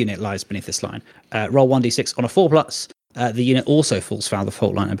Titanic unit lies beneath this line, roll 1d6 on a 4+. The unit also falls foul of the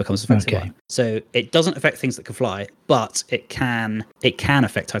fault line and becomes affected by it. So it doesn't affect things that can fly, but it can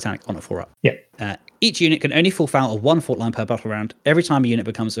affect Titanic on a 4+. Yeah. Each unit can only fall foul of 1 fault line per battle round. Every time a unit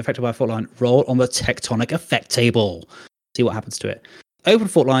becomes affected by a fault line, roll on the tectonic effect table. See what happens to it. Open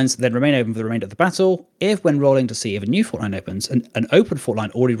fault lines then remain open for the remainder of the battle. If, when rolling to see if a new fault line opens, an open fault line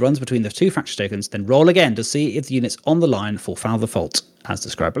already runs between the two fracture tokens, then roll again to see if the units on the line fall foul of the fault, as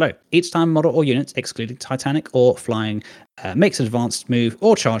described below. Each time model or unit, excluding Titanic or flying, makes an advanced move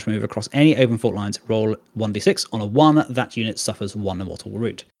or charge move across any open fault lines, roll 1d6. On a 1, that unit suffers 1 immortal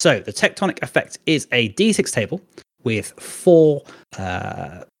wound. So the tectonic effect is a d6 table with 4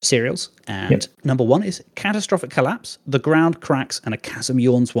 cereals, and number 1 is catastrophic collapse. The ground cracks and a chasm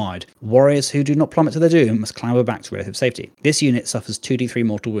yawns wide. Warriors who do not plummet to their doom must clamber back to relative safety. This unit suffers 2d3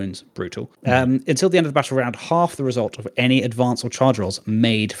 mortal wounds. Brutal. Until the end of the battle round, half the result of any advance or charge rolls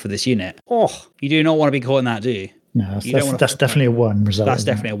made for this unit. Oh, you do not want to be caught in that, do you? No, that's definitely a 1 result. That's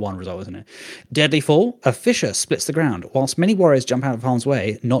definitely a 1 result, isn't it? Deadly Fall. A fissure splits the ground. Whilst many warriors jump out of harm's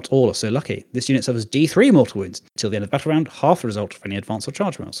way, not all are so lucky. This unit suffers d3 mortal wounds. Till the end of the battle round, half the result of any advance or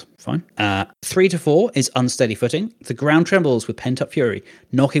charge rolls. Fine. 3 to 4 is unsteady footing. The ground trembles with pent-up fury,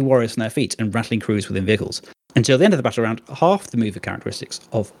 knocking warriors from their feet and rattling crews within vehicles. Until the end of the battle round, half the move characteristics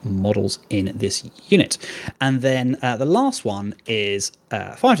of models in this unit. And then the last one is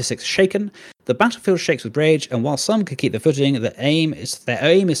 5 to 6, Shaken. The battlefield shakes with rage, and while some can keep their footing, their aim is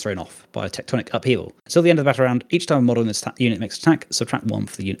thrown off by a tectonic upheaval. Until the end of the battle round, each time a model in this unit makes an attack, subtract 1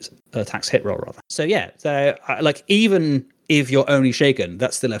 for the unit's attack's hit roll, rather. So yeah, even if you're only shaken,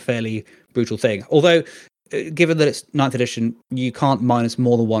 that's still a fairly brutal thing. Although, given that it's 9th edition, you can't minus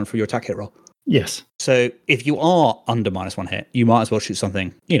more than 1 for your attack hit roll. Yes. So if you are under -1 hit, you might as well shoot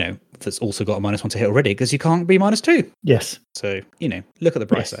something, that's also got a -1 to hit already, because you can't be -2. Yes. So, look at the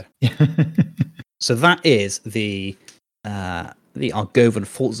price there. So that is the Argovan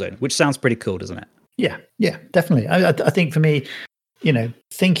Fault Zone, which sounds pretty cool, doesn't it? Yeah, definitely. I think for me,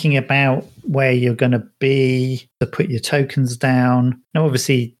 thinking about where you're going to be to put your tokens down. Now,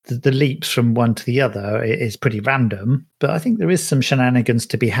 obviously, the leaps from one to the other is pretty random, but I think there is some shenanigans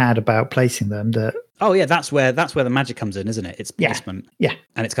to be had about placing them. Oh yeah, that's where the magic comes in, isn't it? It's placement. Yeah.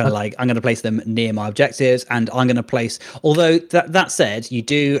 And it's kind of like, I'm going to place them near my objectives, and I'm going to place. Although that said, you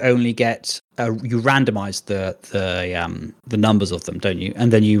do only get you randomize the numbers of them, don't you?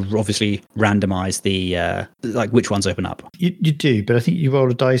 And then you obviously randomize the which ones open up. You do, but I think you roll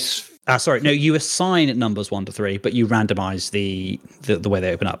a dice. Sorry, no, you assign numbers 1 to 3, but you randomize the way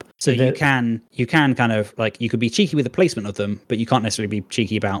they open up. So you can kind of you could be cheeky with the placement of them, but you can't necessarily be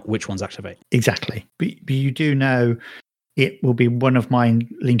cheeky about which ones activate. Exactly, but you do know it will be one of mine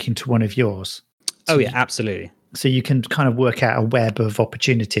linking to one of yours. So yeah, absolutely. So you can kind of work out a web of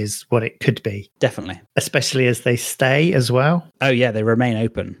opportunities, what it could be. Definitely. Especially as they stay as well. Oh yeah, they remain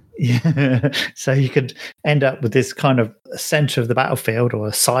open. Yeah. So you could end up with this kind of center of the battlefield or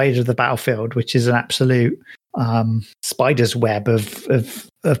a side of the battlefield, which is an absolute spider's web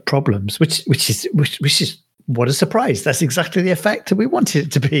of problems, which is what a surprise. That's exactly the effect that we wanted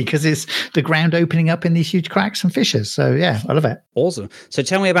it to be, because it's the ground opening up in these huge cracks and fissures. So yeah, I love it. Awesome. So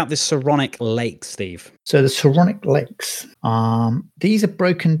tell me about this Saronic Lake, Steve. So the Saronic Lakes, these are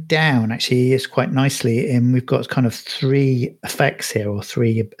broken down actually it's quite nicely, and we've got kind of 3 effects here, or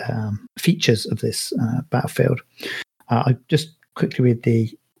 3 features of this battlefield. I just quickly read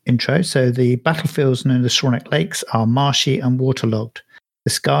the intro. So the battlefields known as the Saronic Lakes are marshy and waterlogged. The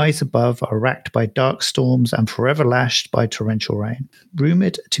skies above are racked by dark storms and forever lashed by torrential rain.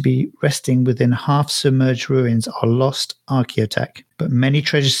 Rumoured to be resting within half-submerged ruins are lost archaeotech, but many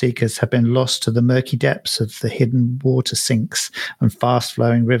treasure seekers have been lost to the murky depths of the hidden water sinks and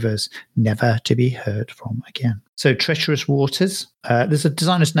fast-flowing rivers, never to be heard from again. So treacherous waters. There's a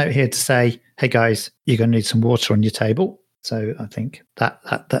designer's note here to say, hey guys, you're going to need some water on your table. So I think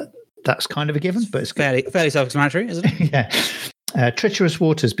that's kind of a given, but it's fairly self-explanatory, isn't it? Yeah. Treacherous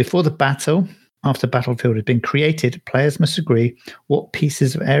waters. Before the battle, after the battlefield has been created, players must agree what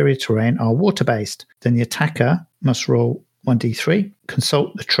pieces of area terrain are water-based. Then the attacker must roll 1d3,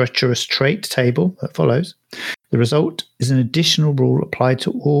 consult the treacherous trait table that follows. The result is an additional rule applied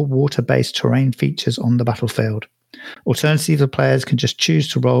to all water-based terrain features on the battlefield. Alternatively, the players can just choose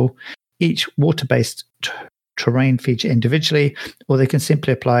to roll each water-based terrain feature individually, or they can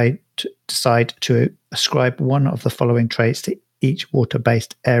simply decide to ascribe one of the following traits to each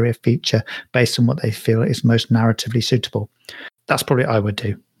water-based area feature based on what they feel is most narratively suitable. That's probably what I would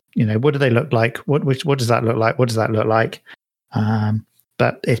do. What do they look like? What does that look like? What does that look like?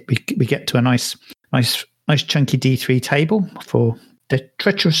 But we get to a nice chunky D3 table for the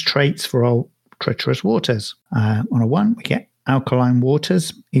treacherous traits for all treacherous waters. On a 1, we get alkaline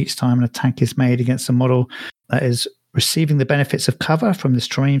waters. Each time an attack is made against a model that is receiving the benefits of cover from this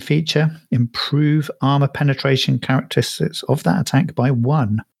terrain feature, improve armor penetration characteristics of that attack by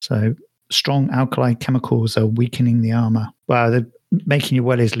 1. So strong alkaline chemicals are weakening the armor. Wow, making your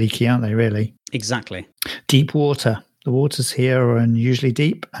wellies leaky, aren't they, really? Exactly. Deep water. The waters here are unusually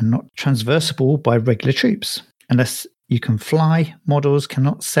deep and not transversable by regular troops. Unless you can fly, models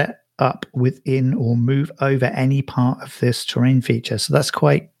cannot set up within or move over any part of this terrain feature. So that's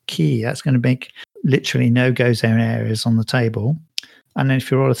quite key. That's going to make literally no-go zone areas on the table. And then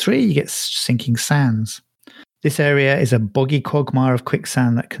if you roll a 3, you get sinking sands. This area is a boggy quagmire of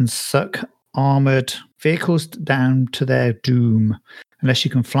quicksand that can suck armored vehicles down to their doom. Unless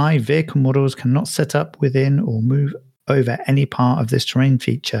you can fly, vehicle models cannot set up within or move over any part of this terrain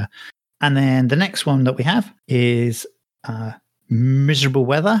feature. And then the next one that we have is miserable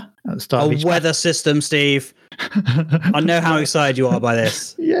weather at the start of each weather system, Steve. I know how excited you are by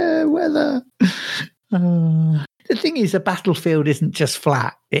this. Yeah, weather. The thing is, a battlefield isn't just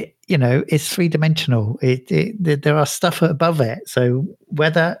flat. It's 3-dimensional. There are stuff above it. So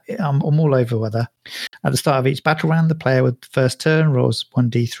weather, I'm all over weather. At the start of each battle round, the player with the first turn rolls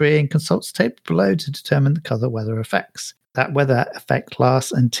 1d3 and consults the table below to determine the other weather effects. That weather effect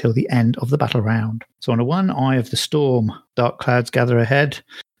lasts until the end of the battle round. So on a 1, Eye of the Storm. Dark clouds gather ahead,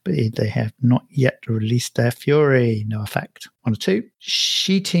 but they have not yet released their fury. No effect. On a 2,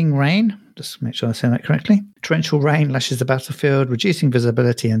 Sheeting Rain. Just make sure I say that correctly. Torrential rain lashes the battlefield, reducing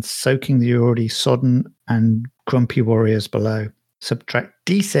visibility and soaking the already sodden and grumpy warriors below. Subtract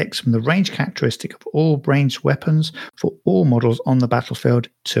d6 from the range characteristic of all ranged weapons for all models on the battlefield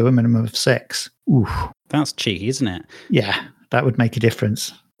to a minimum of 6. Oof. That's cheeky, isn't it? Yeah, that would make a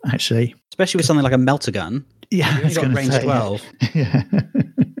difference, actually. Especially with something like a melter gun. Yeah, it's got range 12. Yeah.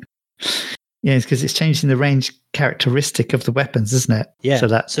 Yeah, it's because it's changing the range characteristic of the weapons, isn't it? Yeah.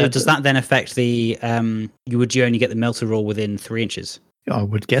 So does that then affect the? Would you only get the melter roll within 3 inches? I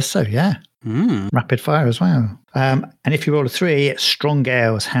would guess so. Yeah. Rapid fire as well. And if you roll a 3, strong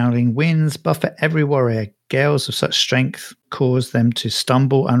gales, howling winds buffet every warrior. Gales of such strength cause them to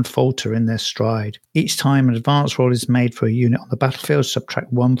stumble and falter in their stride. Each time an advance roll is made for a unit on the battlefield,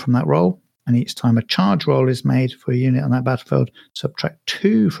 subtract 1 from that roll. And each time a charge roll is made for a unit on that battlefield, subtract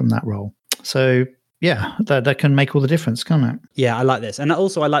 2 from that roll. So, yeah, that can make all the difference, can't it? Yeah, I like this. And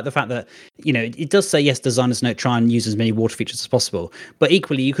also I like the fact that, it does say, yes, designer's note, try and use as many water features as possible. But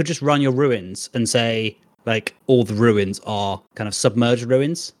equally, you could just run your ruins and say, like, all the ruins are kind of submerged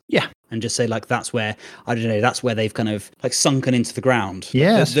ruins. Yeah. And just say, like, that's where, I don't know, that's where they've kind of, like, sunken into the ground.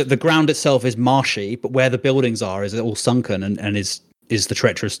 Yes. The ground itself is marshy, but where the buildings are is all sunken and is the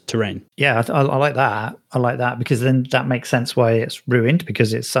treacherous terrain. Yeah, I like that. I like that because then that makes sense why it's ruined,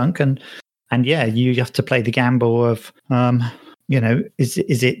 because it's sunk. And yeah, you have to play the gamble of,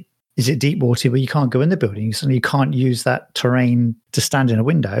 is it deep water where you can't go in the buildings and you can't use that terrain to stand in a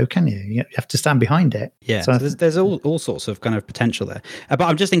window, can you? You have to stand behind it. Yeah, so there's all sorts of kind of potential there. But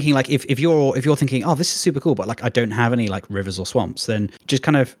I'm just thinking, like, if you're thinking, oh, this is super cool, but like I don't have any like rivers or swamps, then just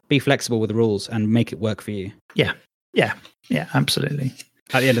kind of be flexible with the rules and make it work for you. Yeah, absolutely.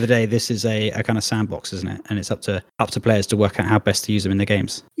 At the end of the day, this is a kind of sandbox, isn't it? And it's up to players to work out how best to use them in their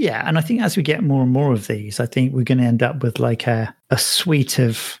games. Yeah, and I think as we get more and more of these, I think we're going to end up with like a suite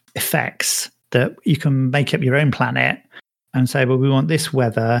of effects that you can make up your own planet and say, well, we want this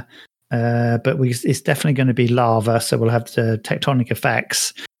weather, but it's definitely going to be lava, so we'll have the tectonic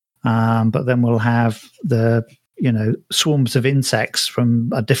effects, but then we'll have the swarms of insects from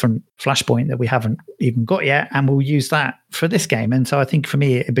a different flashpoint that we haven't even got yet, and we'll use that for this game. And so I think for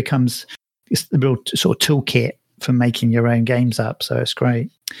me, it becomes the real sort of toolkit for making your own games up. So it's great.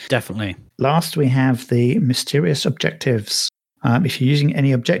 Definitely. Last, we have the mysterious objectives. If you're using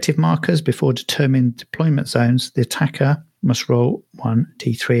any objective markers before determining deployment zones, the attacker must roll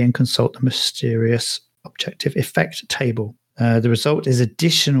 1d3 and consult the mysterious objective effect table. The result is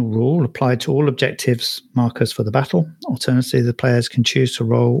additional rule applied to all objectives markers for the battle. Alternatively, the players can choose to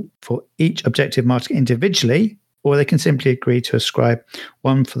roll for each objective marker individually, or they can simply agree to ascribe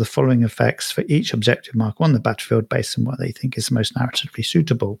 1 for the following effects for each objective marker on the battlefield based on what they think is most narratively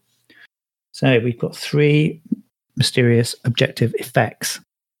suitable. So we've got 3 mysterious objective effects.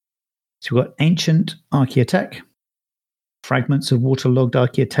 So we've got ancient archaeotech. Fragments of waterlogged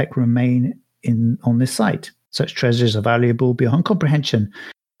archaeotech remain on this site. Such treasures are valuable beyond comprehension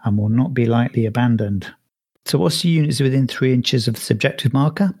and will not be lightly abandoned. So what's the units within 3 inches of the subjective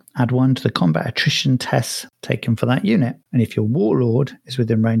marker? Add 1 to the combat attrition tests taken for that unit. And if your warlord is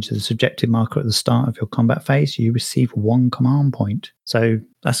within range of the subjective marker at the start of your combat phase, you receive 1 command point. So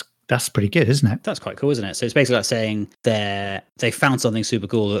that's pretty good, isn't it? That's quite cool, isn't it? So it's basically like saying they found something super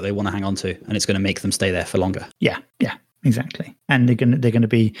cool that they want to hang on to, and it's going to make them stay there for longer. Yeah. Exactly. And they're going to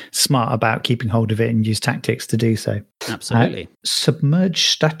be smart about keeping hold of it and use tactics to do so. Absolutely. Submerged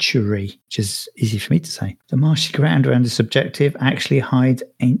statuary, which is easy for me to say. The marshy ground around this objective actually hides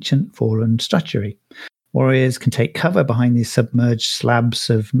ancient fallen statuary. Warriors can take cover behind these submerged slabs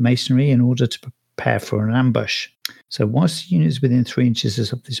of masonry in order to prepare for an ambush. So whilst the unit is within 3 inches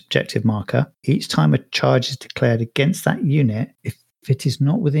of this objective marker, each time a charge is declared against that unit, if it is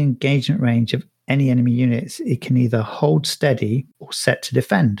not within engagement range of any enemy units, it can either hold steady or set to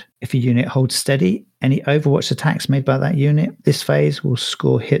defend. If a unit holds steady, any Overwatch attacks made by that unit this phase will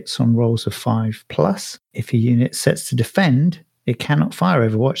score hits on rolls of 5+. If a unit sets to defend, it cannot fire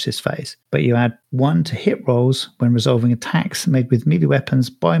Overwatch this phase, but you add 1 to hit rolls when resolving attacks made with melee weapons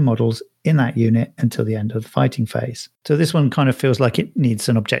by models in that unit until the end of the fighting phase. So this one kind of feels like it needs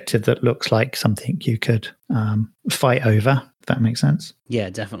an objective that looks like something you could fight over, if that makes sense. Yeah,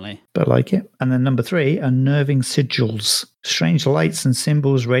 definitely. But I like it. And then number 3, unnerving sigils. Strange lights and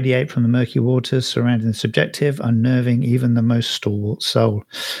symbols radiate from the murky waters surrounding this objective, unnerving even the most stalwart soul.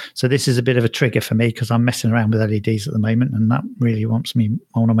 So this is a bit of a trigger for me because I'm messing around with LEDs at the moment, and that really wants me.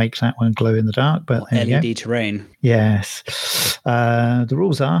 I want to make that one glow in the dark. But LED terrain. Yes. The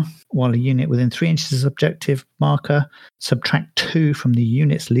rules are: while a unit within 3 inches of objective marker, subtract 2 from the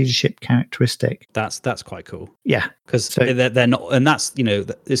unit's leadership characteristic. That's quite cool. Yeah, because they're not, and that's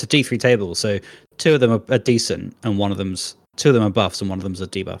it's a D3 table, so 2 of them are decent, and 2 of them are buffs, and 1 of them's a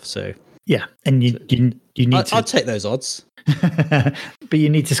debuff. So yeah, and you need. I'd take those odds. But you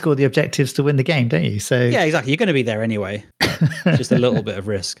need to score the objectives to win the game, don't you? So yeah, exactly. You're going to be there anyway. Just a little bit of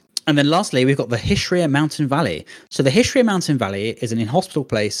risk. And then lastly, we've got the Hishria Mountain Valley. So the Hishria Mountain Valley is an inhospitable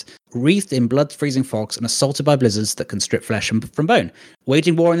place wreathed in blood-freezing fogs and assaulted by blizzards that can strip flesh from bone.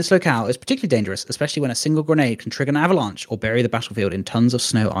 Waging war in this locale is particularly dangerous, especially when a single grenade can trigger an avalanche or bury the battlefield in tons of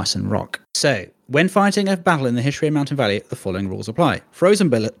snow, ice, and rock. So, when fighting a battle in the Hishria Mountain Valley, the following rules apply: frozen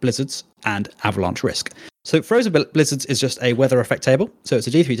blizzards and avalanche risk. So frozen blizzards is just a weather effect table. So it's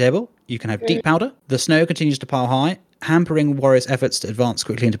a D3 table. You can have deep powder. The snow continues to pile high, hampering warriors' efforts to advance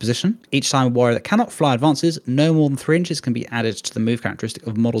quickly into position. Each time a warrior that cannot fly advances, no more than 3 inches can be added to the move characteristic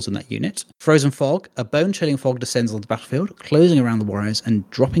of models in that unit. Frozen fog, a bone-chilling fog descends on the battlefield, closing around the warriors and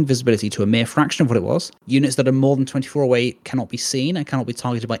dropping visibility to a mere fraction of what it was. Units that are more than 24 away cannot be seen and cannot be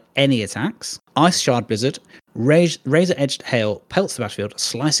targeted by any attacks. Ice Shard Blizzard, razor-edged hail pelts the battlefield,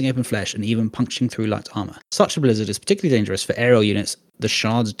 slicing open flesh and even puncturing through light armor. Such a blizzard is particularly dangerous for aerial units, the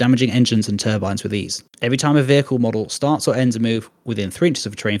shards damaging engines and turbines with ease. Every time a vehicle model starts or ends a move within 3 inches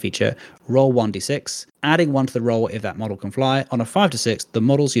of a terrain feature, roll 1d6, adding 1 to the roll if that model can fly. On a 5 to 6, the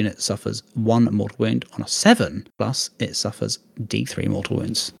model's unit suffers 1 mortal wound. On a 7+, it suffers D3 mortal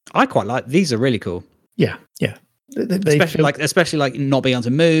wounds. I quite like these. Are really cool. Yeah. Especially like not being able to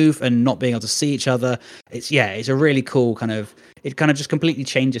move and not being able to see each other. It's a really cool kind of. It kind of just completely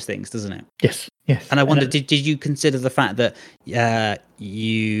changes things, doesn't it? Yes. And I wonder, did you consider the fact that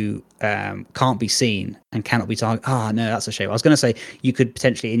you can't be seen and cannot be targeted? No, that's a shame. I was going to say you could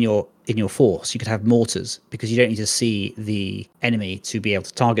potentially in your force you could have mortars because you don't need to see the enemy to be able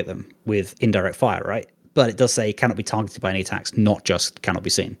to target them with indirect fire, right? But it does say cannot be targeted by any attacks, not just cannot be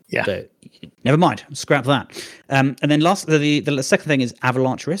seen. Yeah. So never mind, scrap that. And then last, the second thing is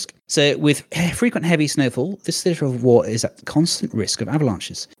avalanche risk. So with frequent heavy snowfall, this theatre of war is at constant risk of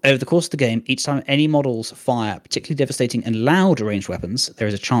avalanches. Over the course of the game, each time any models fire particularly devastating and loud ranged weapons, there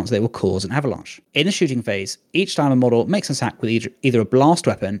is a chance they will cause an avalanche. In the shooting phase, each time a model makes an attack with either a blast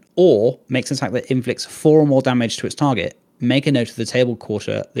weapon or makes an attack that inflicts 4 or more damage to its target, make a note of the table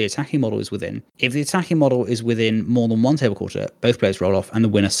quarter the attacking model is within. If the attacking model is within more than 1 table quarter, both players roll off and the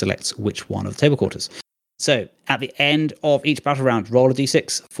winner selects which one of the table quarters. So at the end of each battle round, roll a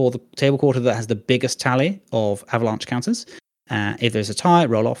d6 for the table quarter that has the biggest tally of avalanche counters. If there's a tie,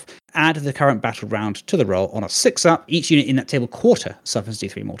 roll off. Add the current battle round to the roll. On a 6-up, each unit in that table quarter suffers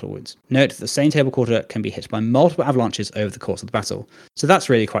D3 mortal wounds. Note that the same table quarter can be hit by multiple avalanches over the course of the battle. So that's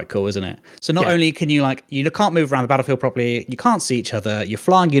really quite cool, isn't it? So not only can you you can't move around the battlefield properly, you can't see each other, your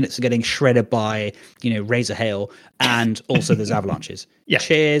flying units are getting shredded by, razor hail, and also there's avalanches. Yeah.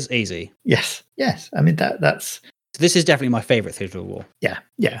 Cheers, easy. Yes. I mean that's. So this is definitely my favourite Theatre of War. Yeah.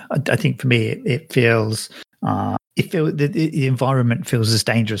 I think for me it feels. The environment feels as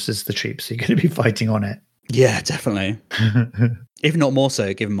dangerous as the troops you're going to be fighting on it. Yeah, definitely. If not more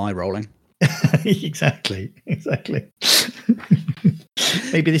so, given my rolling. Exactly.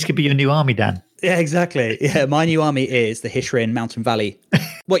 Maybe this could be your new army, Dan. Yeah, exactly. Yeah, my new army is the Hishrian Mountain Valley.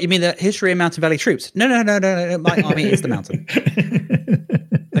 What, you mean the Hishrian Mountain Valley troops? No. My army is the mountain.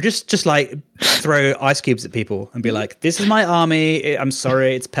 I just throw ice cubes at people and be like, "This is my army. I'm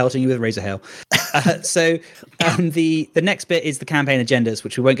sorry, it's pelting you with razor hail." The next bit is the campaign agendas,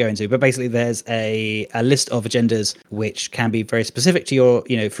 which we won't go into, but basically there's a list of agendas which can be very specific to your,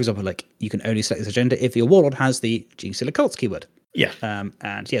 for example, like you can only select this agenda if your warlord has the Gene Cults keyword. Yeah. So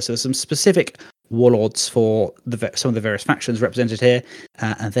there's some specific warlords for some of the various factions represented here,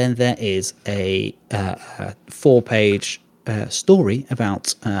 and then there is a 4-page story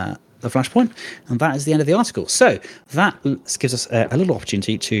about the Flashpoint, and that is the end of the article. So that gives us a little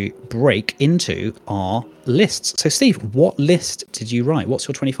opportunity to break into our lists. So Steve, what list did you write? What's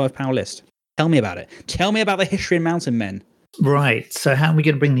your 25 power list? Tell me about it. Tell me about the history of mountain men. Right. So how are we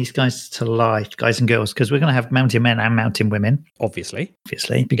going to bring these guys to life, guys and girls? Because we're going to have mountain men and mountain women. Obviously, because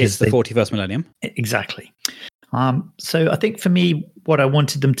it's the 41st millennium. Exactly. So I think for me, what I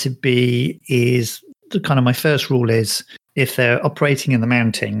wanted them to be is my first rule is if they're operating in the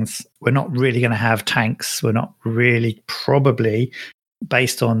mountains, we're not really going to have tanks. We're not really probably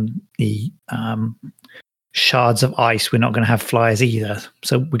based on the shards of ice. We're not going to have flyers either.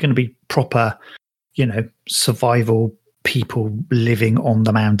 So we're going to be proper, survival people living on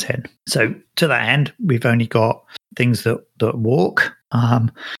the mountain. So to that end, we've only got things that walk.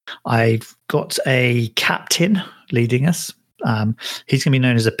 I've got a captain leading us. He's going to be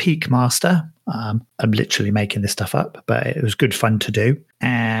known as a peak master. I'm literally making this stuff up, but it was good fun to do.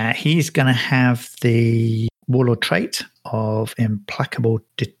 He's going to have the warlord trait of implacable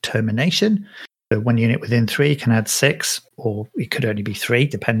determination. So 1 unit within 3 can add 6, or it could only be 3,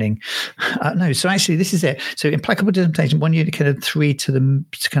 depending. So actually, this is it. So implacable determination, 1 unit can add 3 to them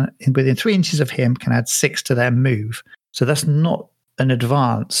within 3 inches of him, can add 6 to their move. So that's not an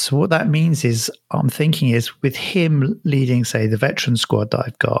advance. So what that means is, I'm thinking is with him leading, say, the veteran squad that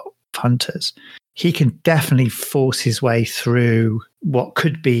I've got, hunters, he can definitely force his way through what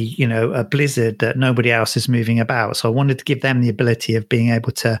could be, a blizzard that nobody else is moving about. So I wanted to give them the ability of being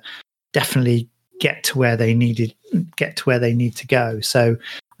able to definitely get to where they need to go. So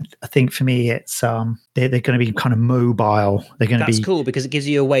I think for me, it's they're going to be kind of mobile. That's cool because it gives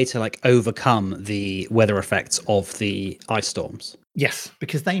you a way to overcome the weather effects of the ice storms. Yes,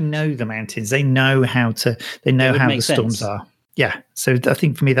 because they know the mountains. They know how the storms are. Yeah, so I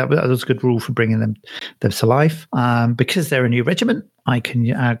think for me that was a good rule for bringing them to life. Because they're a new regiment, I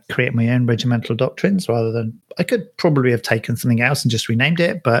can create my own regimental doctrines rather than I could probably have taken something else and just renamed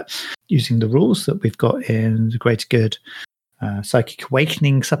it. But using the rules that we've got in the Greater Good Psychic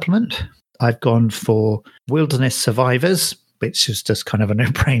Awakening supplement, I've gone for wilderness survivors, which is just kind of a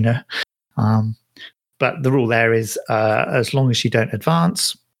no-brainer. But the rule there is as long as you don't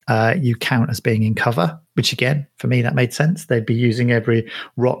advance, you count as being in cover, which again, for me, that made sense. They'd be using every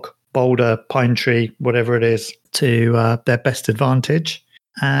rock, boulder, pine tree, whatever it is, to their best advantage.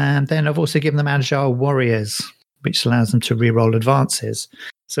 And then I've also given them agile warriors, which allows them to reroll advances.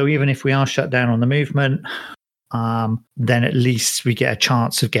 So even if we are shut down on the movement, then at least we get a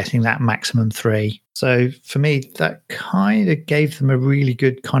chance of getting that maximum 3. So for me, that kind of gave them a really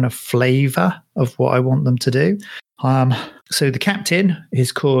good kind of flavor of what I want them to do. So the captain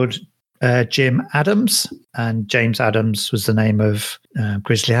is called Jim Adams, and James Adams was the name of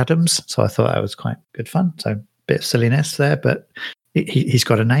Grizzly Adams. So I thought that was quite good fun. So a bit of silliness there, but he's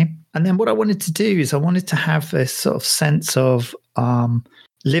got a name. And then what I wanted to do is I wanted to have this sort of sense of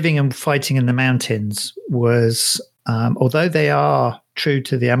living and fighting in the mountains was, although they are true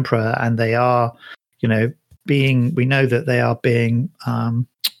to the Emperor and they are, we know that they are being,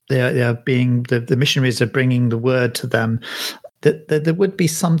 they are being, the missionaries are bringing the word to them, that there would be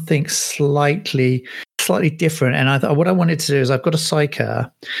something slightly different. And what I wanted to do is I've got a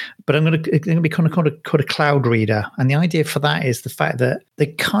psyker, but I'm going to be kind of called a cloud reader. And the idea for that is the fact that they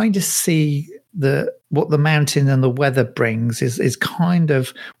kind of see what the mountain and the weather brings is kind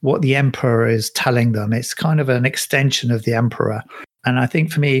of what the Emperor is telling them. It's kind of an extension of the Emperor. And I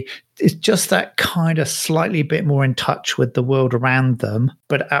think for me, it's just that kind of slightly bit more in touch with the world around them,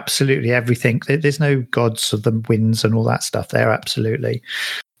 but absolutely everything. There's no gods of the winds and all that stuff there, absolutely.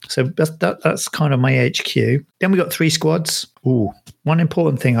 So that's kind of my HQ. Then we got 3 squads. Ooh, one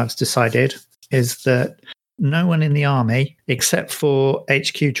important thing I've decided is that no one in the army, except for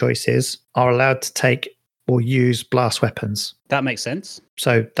HQ choices, are allowed to take or use blast weapons. That makes sense.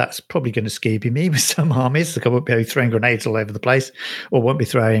 So that's probably going to skeevy me with some armies. Like I won't be throwing grenades all over the place, or won't be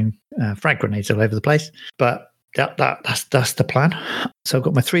throwing frag grenades all over the place. But that's the plan. So I've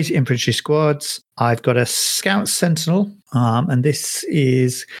got my 3 infantry squads. I've got a scout sentinel, and this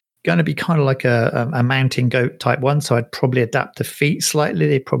is going to be kind of like a mountain goat type one. So I'd probably adapt the feet slightly.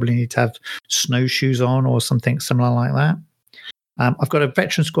 They probably need to have snowshoes on or something similar like that. I've got a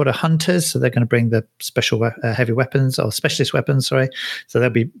veteran squad of hunters, so they're going to bring the special heavy weapons or specialist weapons. Sorry, so they'll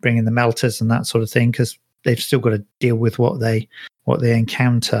be bringing the melters and that sort of thing because they've still got to deal with what they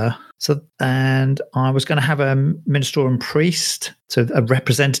encounter. So, and I was going to have a Ministorum priest, so a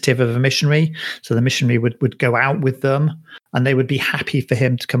representative of a missionary. So the missionary would go out with them, and they would be happy for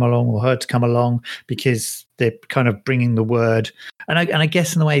him to come along or her to come along because they're kind of bringing the word. And I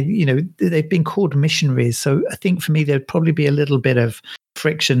guess in the way, they've been called missionaries. So I think for me, there'd probably be a little bit of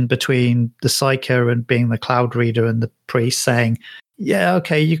friction between the psycho and being the cloud reader and the priest saying, yeah,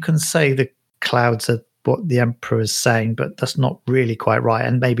 okay, you can say the clouds are what the emperor is saying, but that's not really quite right.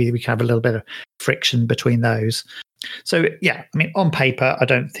 And maybe we can have a little bit of friction between those. So yeah, I mean, on paper, I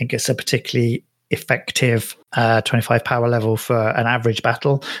don't think it's a particularly effective 25 power level for an average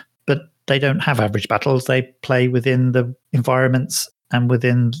battle, but they don't have average battles. They play within the environments and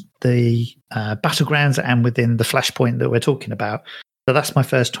within the battlegrounds and within the flashpoint that we're talking about. So that's my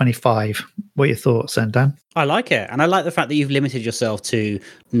first 25. What are your thoughts then, Dan? I like it, and I like the fact that you've limited yourself to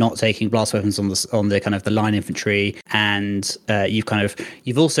not taking blast weapons on the kind of the line infantry, and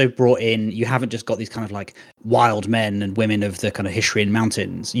you've also brought in. You haven't just got these kind of like wild men and women of the kind of Hishrian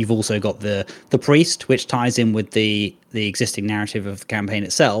mountains. You've also got the priest, which ties in with the existing narrative of the campaign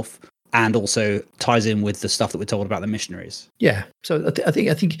itself, and also ties in with the stuff that we're told about the missionaries. Yeah, so I think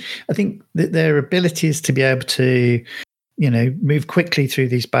that their abilities to be able to move quickly through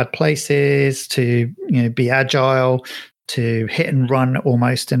these bad places, to, be agile, to hit and run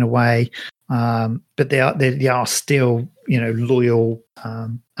almost in a way. But they are still, loyal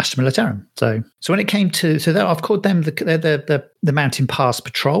Astra Militarum. So when it came to, I've called them the Mountain Pass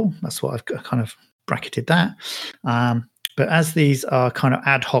Patrol. That's what I've kind of bracketed that. But as these are kind of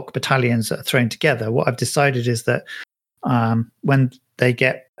ad hoc battalions that are thrown together, what I've decided is that when they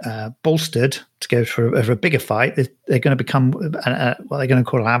get bolstered to go for a bigger fight, they're going to become what they're going to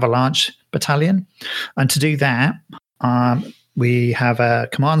call an avalanche battalion. And to do that, we have a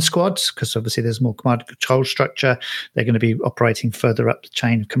command squad, because obviously there's more command and control structure. They're going to be operating further up the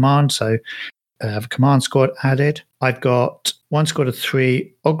chain of command. So I have a command squad added. I've got one squad of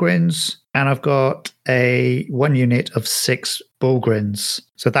 3 Ogrins, and I've got one unit of 6 Bulgrins.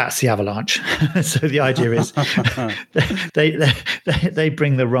 So that's the avalanche. So the idea is they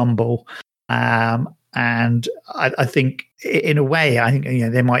bring the rumble. And I think in a way,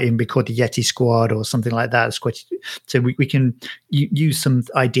 they might even be called the Yeti Squad or something like that. So we can use some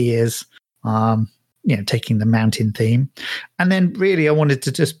ideas, taking the mountain theme. And then really I wanted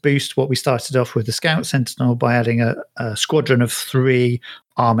to just boost what we started off with the Scout Sentinel by adding a squadron of 3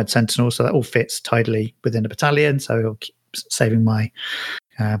 armored sentinels. So that all fits tidily within a battalion. So it'll keep saving my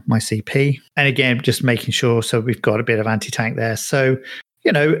CP. And again, just making sure, so we've got a bit of anti-tank there. So,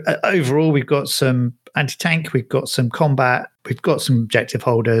 overall, we've got some anti-tank, we've got some combat, we've got some objective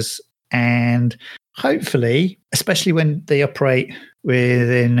holders, and hopefully, especially when they operate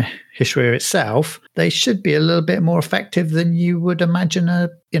within Hishria itself, they should be a little bit more effective than you would imagine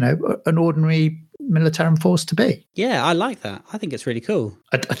an ordinary Militarum force to be. Yeah, I like that. I think it's really cool.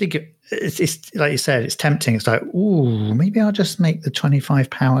 I think it's like you said, it's tempting. It's like, ooh, maybe I'll just make the 25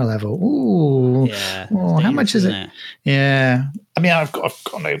 power level. Ooh, yeah. How much is it? Yeah, I mean, I've got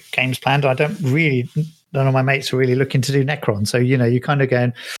no games planned. None of my mates are really looking to do Necron. So you kind of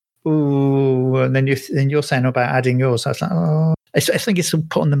going, ooh, and then you're saying about adding yours. So I was like, oh, I think it's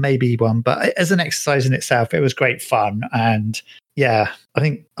put on the maybe one. But as an exercise in itself, it was great fun. And yeah, I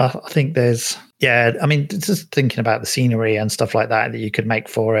think there's, yeah, I mean, just thinking about the scenery and stuff like that you could make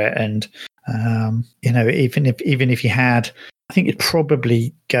for it. And, even if you had, I think you'd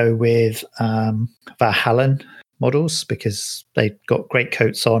probably go with Valhallan models because they've got great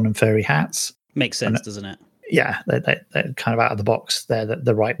coats on and furry hats. Makes sense, doesn't it? Yeah, they're kind of out of the box. They're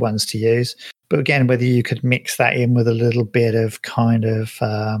the right ones to use. But again, whether you could mix that in with a little bit of kind of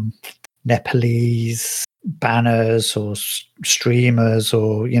Nepalese banners or streamers,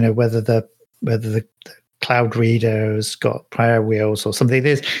 or whether the cloud reader has got prayer wheels or something.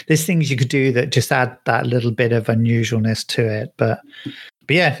 There's things you could do that just add that little bit of unusualness to it. But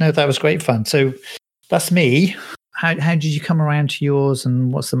yeah, no, that was great fun. So that's me. How did you come around to yours,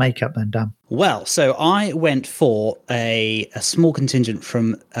 and what's the makeup then, Dan? Well, so I went for a small contingent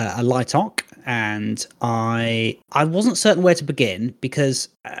from a light arc, and I wasn't certain where to begin because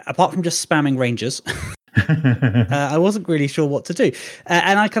apart from just spamming rangers, I wasn't really sure what to do,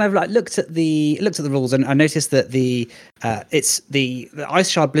 and I kind of like looked at the rules, and I noticed that the Ice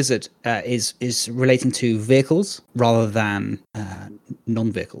Shard Blizzard is relating to vehicles rather than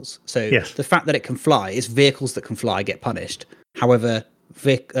non-vehicles. So yes. The fact that it can fly is vehicles that can fly get punished. However,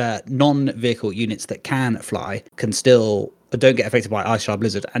 non-vehicle units that can fly can still don't get affected by Ice Shard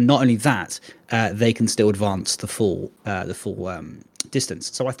Blizzard, and not only that, they can still advance the full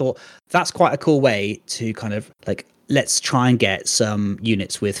distance. So I thought that's quite a cool way to kind of like, let's try and get some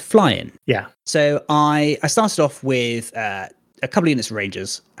units with fly-in. Yeah. So I started off with a couple of units of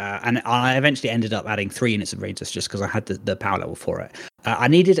Rangers, and I eventually ended up adding 3 units of Rangers just because I had the power level for it. I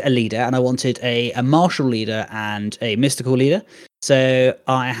needed a leader, and I wanted a martial leader and a mystical leader. So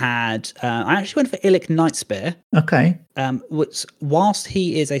I actually went for Illic Nightspear. Okay. Which, whilst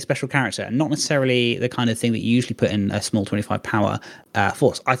he is a special character and not necessarily the kind of thing that you usually put in a small 25 power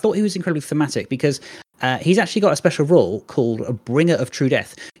force, I thought he was incredibly thematic because he's actually got a special rule called a Bringer of True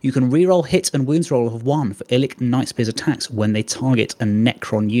Death. You can reroll hit and wounds roll of 1 for Illic Nightspear's attacks when they target a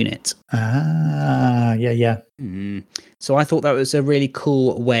Necron unit. Yeah. So I thought that was a really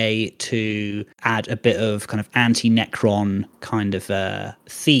cool way to add a bit of kind of anti-Necron kind of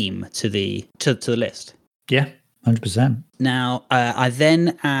theme to the list. Yeah, 100%. Now, I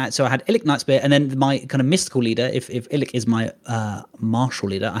then, so I had Illic Nightspear, and then my kind of mystical leader, if Illic is my martial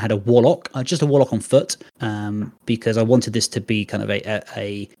leader, I had a Warlock, just a Warlock on foot, because I wanted this to be kind of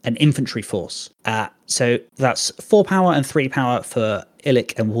an infantry force. So that's 4 power and 3 power for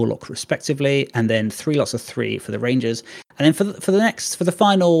Illic and Warlock respectively, and then 3 lots of 3 for the Rangers. And then for the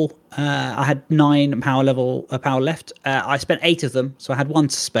final, I had 9 power left. I spent 8 of them, so I had 1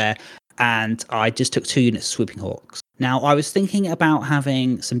 to spare, and I just took 2 units of Swooping Hawks. Now, I was thinking about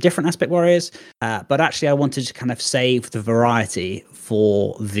having some different aspect warriors, but actually I wanted to kind of save the variety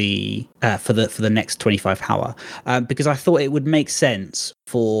for the next 25 power, because I thought it would make sense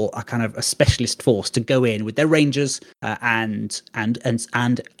for a kind of a specialist force to go in with their Rangers and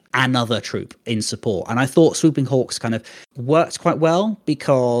another troop in support. And I thought Swooping Hawks kind of worked quite well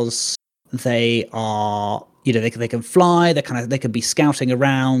because they are, you know, they can fly, they can be scouting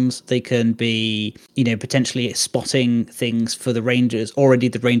around, they can be, you know, potentially spotting things for the Rangers, or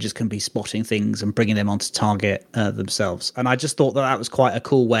indeed the Rangers can be spotting things and bringing them onto target themselves. And I just thought that was quite a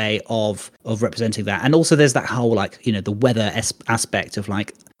cool way of representing that. And also there's that whole, like, you know, the weather aspect of,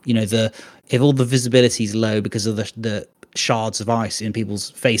 like, you know, if all the visibility is low because of the shards of ice in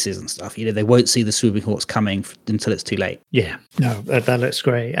people's faces and stuff, you know, they won't see the Swooping Hawks coming until it's too late. Yeah, no, that looks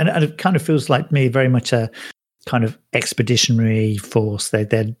great. And it kind of feels like me very much a kind of expeditionary force.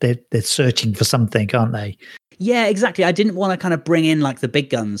 They're searching for something, aren't they? Yeah, exactly. I didn't want to kind of bring in like the big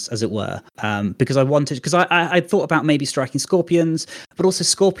guns, as it were, because I thought about maybe striking Scorpions, but also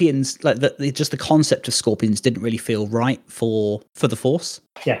Scorpions, like just the concept of Scorpions didn't really feel right for the force.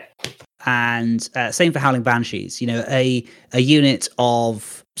 Yeah. And same for Howling Banshees. You know, a unit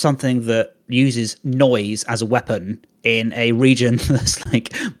of something that uses noise as a weapon in a region that's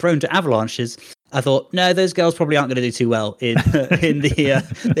like prone to avalanches. I thought, no, those girls probably aren't going to do too well in the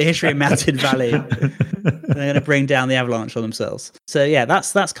history of Mountain Valley. They're going to bring down the avalanche on themselves. So yeah,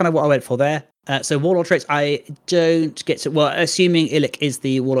 that's kind of what I went for there. So Warlord traits, I don't get to, well, assuming Illic is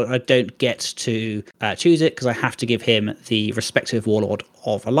the Warlord, I don't get to choose it because I have to give him the respective Warlord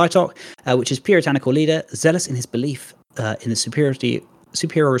of a Lighthawk, which is Puritanical Leader, zealous in his belief in the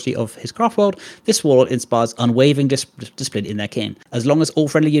superiority of his craft world. This warlord inspires unwavering discipline in their kin. As long as all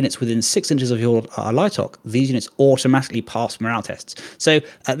friendly units within 6 inches of your Lighthawk, these units automatically pass morale tests. So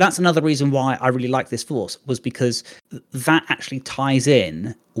that's another reason why I really like this force, was because that actually ties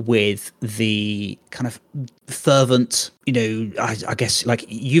in with the kind of fervent, you know, I guess, like,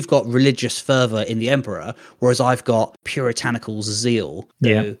 you've got religious fervor in the Emperor, whereas I've got puritanical zeal.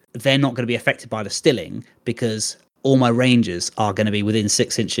 Yeah. So they're not going to be affected by the stilling because all my Rangers are going to be within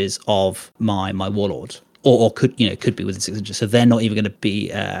 6 inches of my Warlord, or could be within 6 inches. So they're not even going to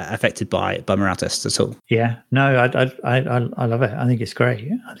be affected by morale tests at all. Yeah, no, I love it. I think it's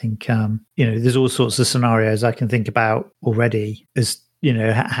great. I think you know, there's all sorts of scenarios I can think about already. As you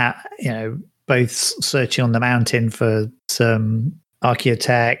know, how, you know, both searching on the mountain for some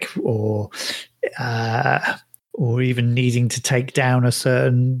archaeotech, or even needing to take down a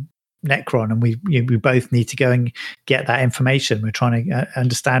certain Necron, and we both need to go and get that information. We're trying to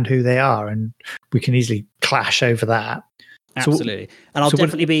understand who they are, and we can easily clash over that. Absolutely. And I'll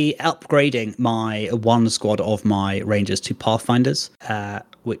definitely be upgrading my one squad of my Rangers to Pathfinders,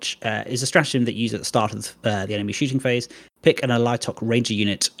 which is a stratagem that you use at the start of the enemy shooting phase. Pick an Lighthawk Ranger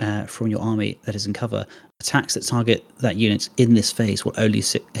unit from your army that is in cover. Attacks that target that unit in this phase will only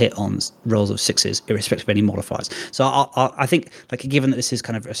hit on rolls of 6s, irrespective of any modifiers. So I think, like, given that this is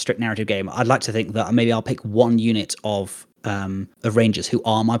kind of a strict narrative game, I'd like to think that maybe I'll pick one unit of Rangers who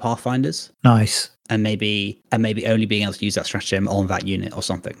are my Pathfinders. Nice. And maybe only being able to use that stratagem on that unit or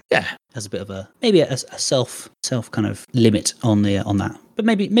something. Yeah, as a bit of a self kind of limit on that. But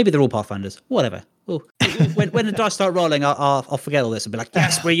maybe they're all Pathfinders. Whatever, Well, when the dice start rolling, I'll forget all this and be like,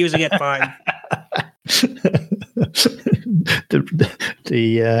 yes, we're using it fine.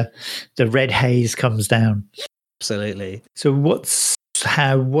 The red haze comes down. Absolutely. So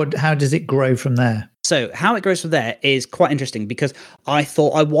how does it grow from there? So how it grows from there is quite interesting because I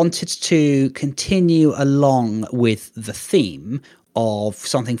thought I wanted to continue along with the theme of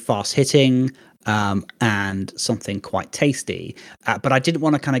something fast hitting and something quite tasty. But I didn't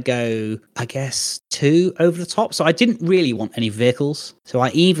want to kind of go, I guess, too over the top. So I didn't really want any vehicles. So I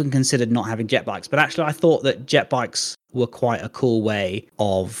even considered not having jet bikes. But actually, I thought that jet bikes were quite a cool way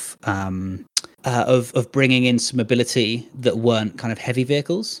of bringing in some mobility that weren't kind of heavy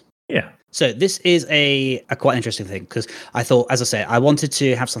vehicles. Yeah. So this is a quite interesting thing because I thought, as I say, I wanted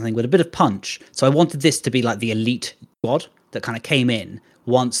to have something with a bit of punch. So I wanted this to be like the elite squad that kind of came in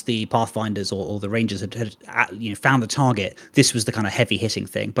once the Pathfinders or the Rangers had found the target. This was the kind of heavy hitting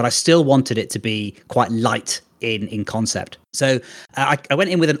thing, but I still wanted it to be quite light in concept. So I went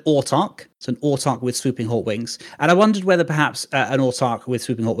in with an Autarch, so an Autarch with swooping hawk wings, and I wondered whether perhaps an Autarch with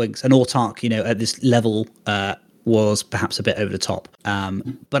swooping hawk wings, an Autarch, at this level was perhaps a bit over the top.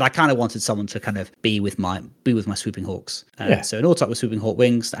 But I kind of wanted someone to kind of be with my swooping hawks. So an Autarch with swooping hawk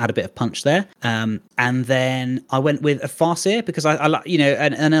wings that had a bit of punch there. And then I went with a Farseer because I like,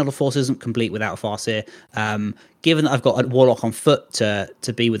 an Elder Force isn't complete without a Farseer. Given that I've got a Warlock on foot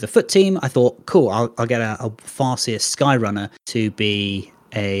to be with the foot team, I thought, cool, I'll get a Farseer Skyrunner to be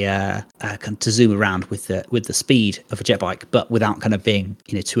to zoom around with the speed of a jet bike, but without kind of being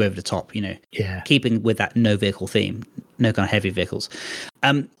too over the top. Keeping with that no vehicle theme, no kind of heavy vehicles.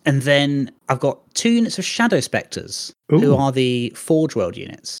 And then I've got 2 units of Shadow Spectres, who are the Forge World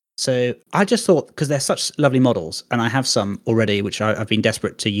units. So I just thought, because they're such lovely models, and I have some already, which I've been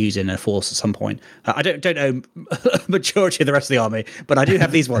desperate to use in a force at some point. I don't know majority of the rest of the army, but I do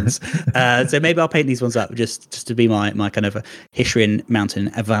have these ones. So maybe I'll paint these ones up just to be my kind of a Hishrin Mountain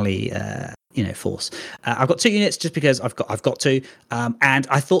Valley force. I've got 2 units just because I've got to, and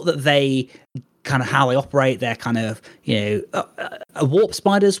I thought that they kind of how they operate. They're kind of warp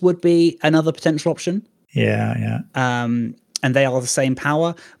spiders would be another potential option. Yeah. And they are the same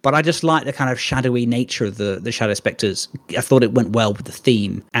power, but I just like the kind of shadowy nature of the Shadow Spectres. I thought it went well with the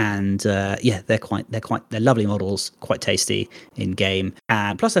theme, and they're lovely models, quite tasty in game,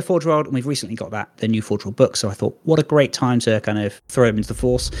 and plus they're Forge World, and we've recently got the new Forge World book, so I thought what a great time to kind of throw them into the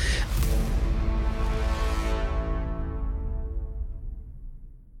Force.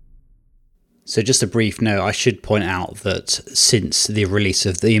 So just a brief note, I should point out that since the release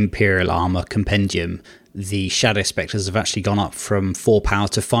of the Imperial Armour Compendium, the Shadow Spectres have actually gone up from 4 power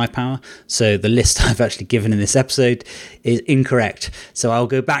to 5 power. So the list I've actually given in this episode is incorrect. So I'll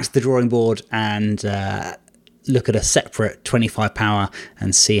go back to the drawing board and look at a separate 25 power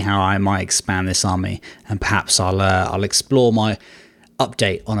and see how I might expand this army. And perhaps I'll explore my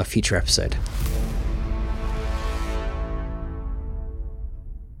update on a future episode.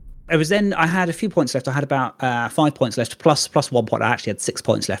 I had a few points left. I had about 5 points left, plus 1 point. I actually had 6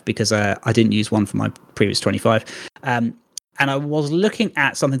 points left because I didn't use one for my previous 25. And I was looking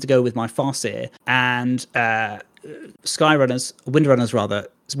at something to go with my Farseer and Windrunners rather.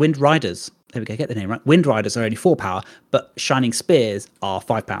 It's Wind Riders. There we go, get the name right. Wind Riders are only 4 power, but Shining Spears are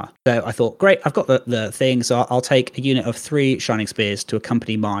 5 power. So I thought, great, I've got the thing, so I'll take a unit of 3 Shining Spears to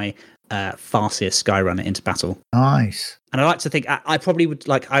accompany my Farseer Skyrunner into battle. Nice. And I like to think I probably would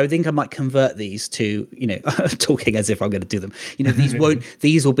I think I might convert these to, talking as if I'm going to do them.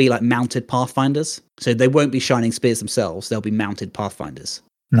 These will be like mounted Pathfinders. So they won't be Shining Spears themselves. They'll be mounted Pathfinders.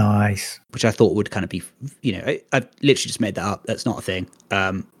 Nice. Which I thought would kind of be, I've literally just made that up. That's not a thing.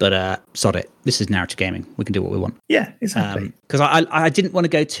 But sod it. This is narrative gaming. We can do what we want. Yeah, exactly. Because I didn't want to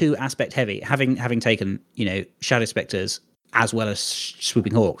go too aspect heavy. Having taken, Shadow Spectres as well as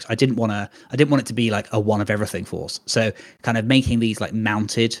Swooping Hawks, I didn't want it to be like a one of everything force. So kind of making these like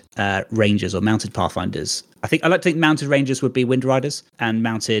mounted Rangers or mounted Pathfinders. I like to think mounted Rangers would be Wind Riders and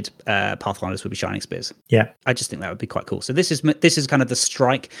mounted Pathfinders would be Shining Spears. Yeah, I just think that would be quite cool. So this is kind of the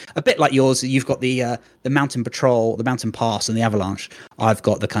strike, a bit like yours. You've got the Mountain Patrol, the Mountain Pass, and the Avalanche. I've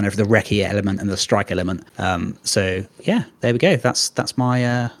got the kind of the recce element and the strike element. So yeah, there we go. That's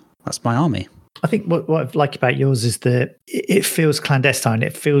my army. I think what I like about yours is that it feels clandestine.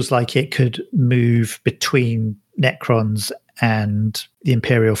 It feels like it could move between Necrons and the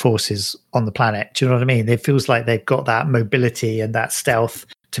Imperial forces on the planet. Do you know what I mean? It feels like they've got that mobility and that stealth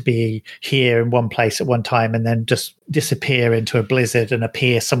to be here in one place at one time and then just disappear into a blizzard and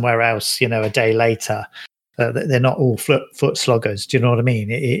appear somewhere else, a day later. They're not all foot sloggers. Do you know what I mean?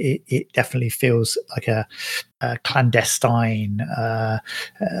 It definitely feels like a clandestine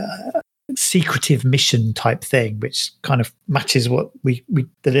secretive mission type thing, which kind of matches what we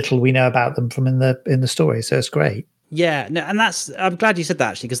the little we know about them from in the story. So it's great. Yeah, no, and I'm glad you said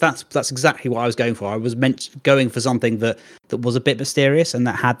that actually, because that's exactly what I was going for. I was going for something that was a bit mysterious and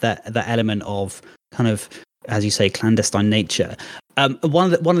that had that element of kind of, as you say, clandestine nature.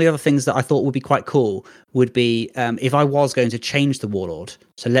 One of the other things that I thought would be quite cool would be if I was going to change the warlord.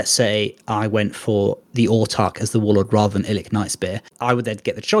 So let's say I went for the Autarch as the warlord rather than Illic Nightspear. I would then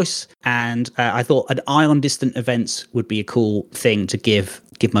get the choice, and I thought an eye on distant events would be a cool thing to give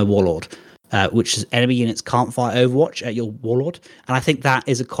my warlord. Which is enemy units can't fire Overwatch at your warlord, and I think that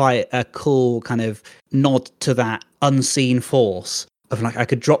is quite a cool kind of nod to that unseen force of like I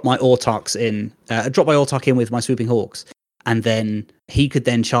could drop my Autarch in with my swooping hawks, and then he could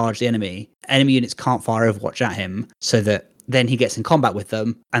then charge the enemy. Enemy units can't fire Overwatch at him, so that then he gets in combat with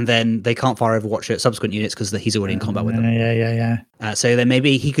them, and then they can't fire Overwatch at subsequent units because he's already in combat with them. Yeah. So then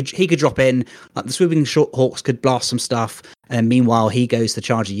maybe he could drop in, like the swooping hawks could blast some stuff, and meanwhile he goes to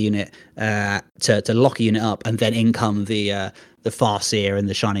charge a unit to lock a unit up, and then in come the Farseer and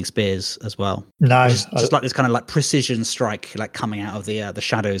the Shining Spears as well. Just like this kind of like precision strike, like coming out of the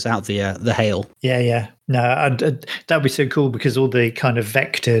shadows, out of the hail. Yeah. No, that'd be so cool because all the kind of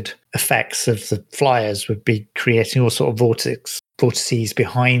vectored effects of the flyers would be creating all sort of vortices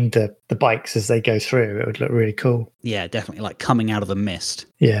behind the bikes as they go through. It would look really cool. Yeah, definitely, like coming out of the mist.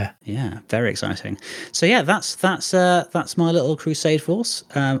 Yeah, very exciting. So yeah, that's my little Crusade force.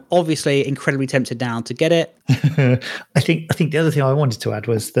 Obviously, incredibly tempted now to get it. I think the other thing I wanted to add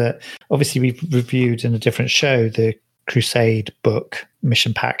was that obviously we've reviewed in a different show the Crusade book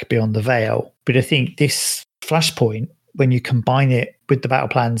mission pack Beyond the Veil, but I think this Flashpoint, when you combine it with the battle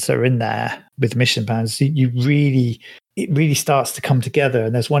plans that are in there with the mission plans, it really starts to come together.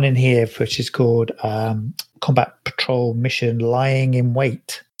 And there's one in here which is called Combat Patrol Mission Lying in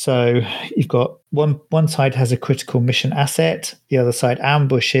Wait. So you've got one side has a critical mission asset, the other side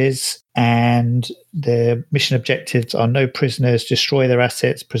ambushes, and the mission objectives are no prisoners, destroy their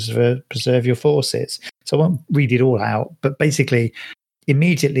assets, preserve your forces. So I won't read it all out, but basically,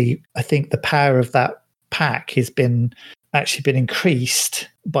 immediately, I think the power of that pack has been increased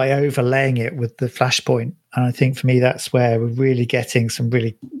by overlaying it with the Flashpoint. And I think for me, that's where we're really getting some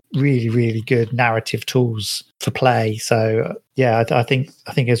really, really, really good narrative tools for play. So yeah, I think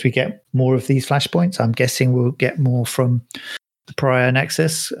as we get more of these Flashpoints, I'm guessing we'll get more from the prior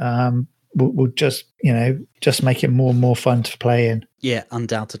Nexus. We'll just make it more and more fun to play in. Yeah,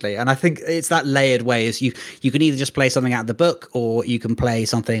 undoubtedly. And I think it's that layered way is you can either just play something out of the book, or you can play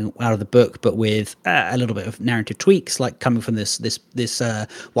something out of the book but with a little bit of narrative tweaks, like coming from this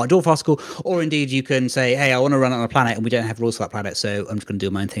White Dwarf article, or indeed you can say, hey, I want to run on a planet and we don't have rules for that planet, so I'm just going to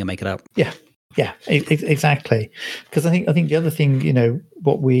do my own thing and make it up. Yeah, exactly. Because I think the other thing,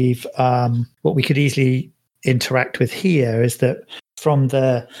 what we could easily interact with here is that from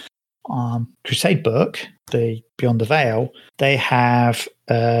the Crusade book, the Beyond the Veil, they have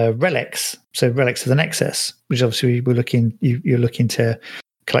relics. So relics of the Nexus, which obviously you're looking to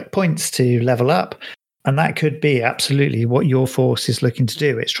collect points to level up, and that could be absolutely what your force is looking to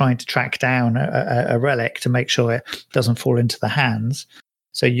do. It's trying to track down a relic to make sure it doesn't fall into the hands.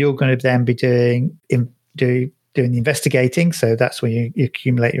 So you're going to then be doing the investigating. So that's when you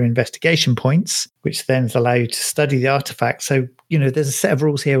accumulate your investigation points, which then allow you to study the artifact. So, there's a set of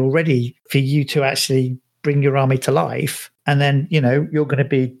rules here already for you to actually bring your army to life. And then, you're going to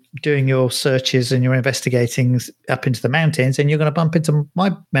be doing your searches and your investigating up into the mountains, and you're going to bump into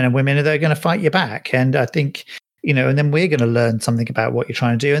my men and women, and they're going to fight you back. And I think, and then we're going to learn something about what you're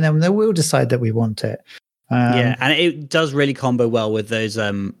trying to do, and then we'll decide that we want it. And it does really combo well with those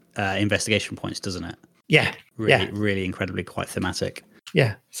investigation points, doesn't it? Yeah. Really incredibly quite thematic.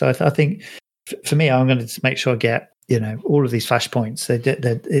 Yeah. So I think for me, I'm going to make sure I get, all of these flashpoints.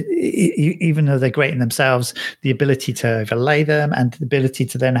 Even though they're great in themselves, the ability to overlay them and the ability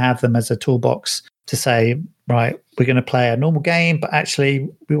to then have them as a toolbox to say, right, we're going to play a normal game, but actually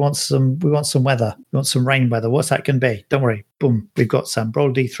we want some weather. We want some rain weather. What's that going to be? Don't worry. Boom. We've got some.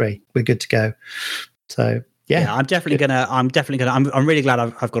 Roll D3. We're good to go. So yeah, I'm really glad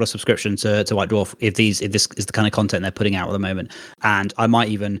I've got a subscription to White Dwarf if this is the kind of content they're putting out at the moment. And I might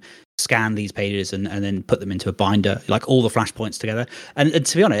even scan these pages and then put them into a binder, like all the flashpoints together. And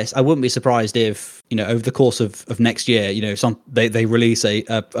to be honest, I wouldn't be surprised if, over the course of next year, they release a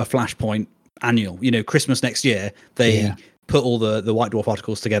flashpoint annual, Christmas next year, they put all the White Dwarf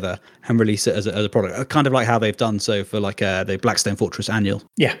articles together and release it as a product, kind of like how they've done so for like the Blackstone Fortress annual.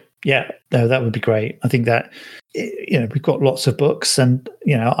 Yeah, no, that would be great. I think that, we've got lots of books, and,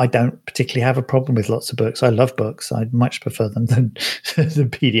 I don't particularly have a problem with lots of books. I love books. I much prefer them than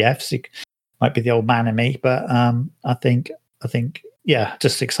PDFs. might be the old man in me, but I think yeah,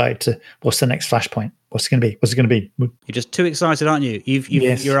 just excited to what's the next flashpoint? What's it going to be? What's it going to be? You're just too excited, aren't you?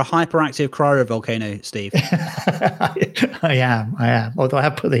 Yes. You're a hyperactive cryovolcano, Steve. I am. Although I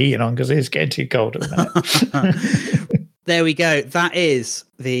have put the heating on because it's getting too cold at the minute. There we go. That is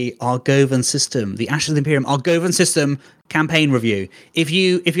the Argovan system, the Ashes of the Imperium Argovan system campaign review. If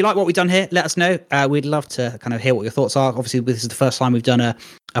you like what we've done here, let us know. We'd love to kind of hear what your thoughts are. Obviously, this is the first time we've done a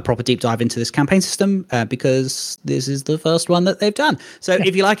proper deep dive into this campaign system because this is the first one that they've done. So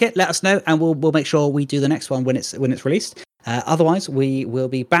if you like it, let us know, and we'll make sure we do the next one when it's released. Otherwise, we will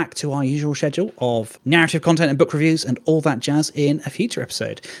be back to our usual schedule of narrative content and book reviews and all that jazz in a future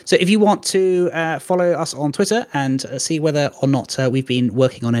episode. So if you want to follow us on Twitter and see whether or not we've been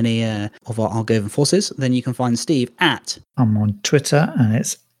working on any of our Argovan forces, then you can find Steve at... I'm on Twitter, and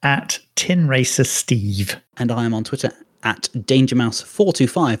it's at Tin Racer Steve. And I am on Twitter at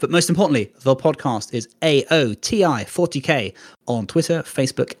DangerMouse425. But most importantly, the podcast is AOTI40K on Twitter,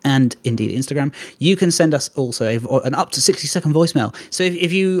 Facebook, and indeed Instagram. You can send us also an up to 60-second voicemail. So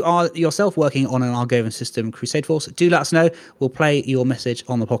if you are yourself working on an Argovan system Crusade Force, do let us know. We'll play your message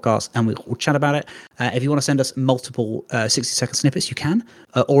on the podcast and we'll chat about it. If you want to send us multiple 60-second snippets, you can.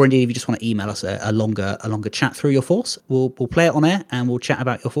 Or indeed, if you just want to email us a longer chat through your force, we'll play it on air and we'll chat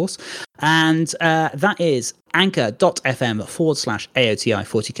about your force. And that is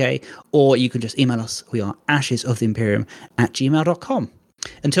anchor.fm/AOTI40K, or you can just email us. We are ashesoftheimperium@gmail.com.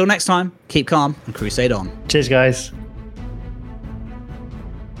 Until next time, keep calm and crusade on. Cheers, guys.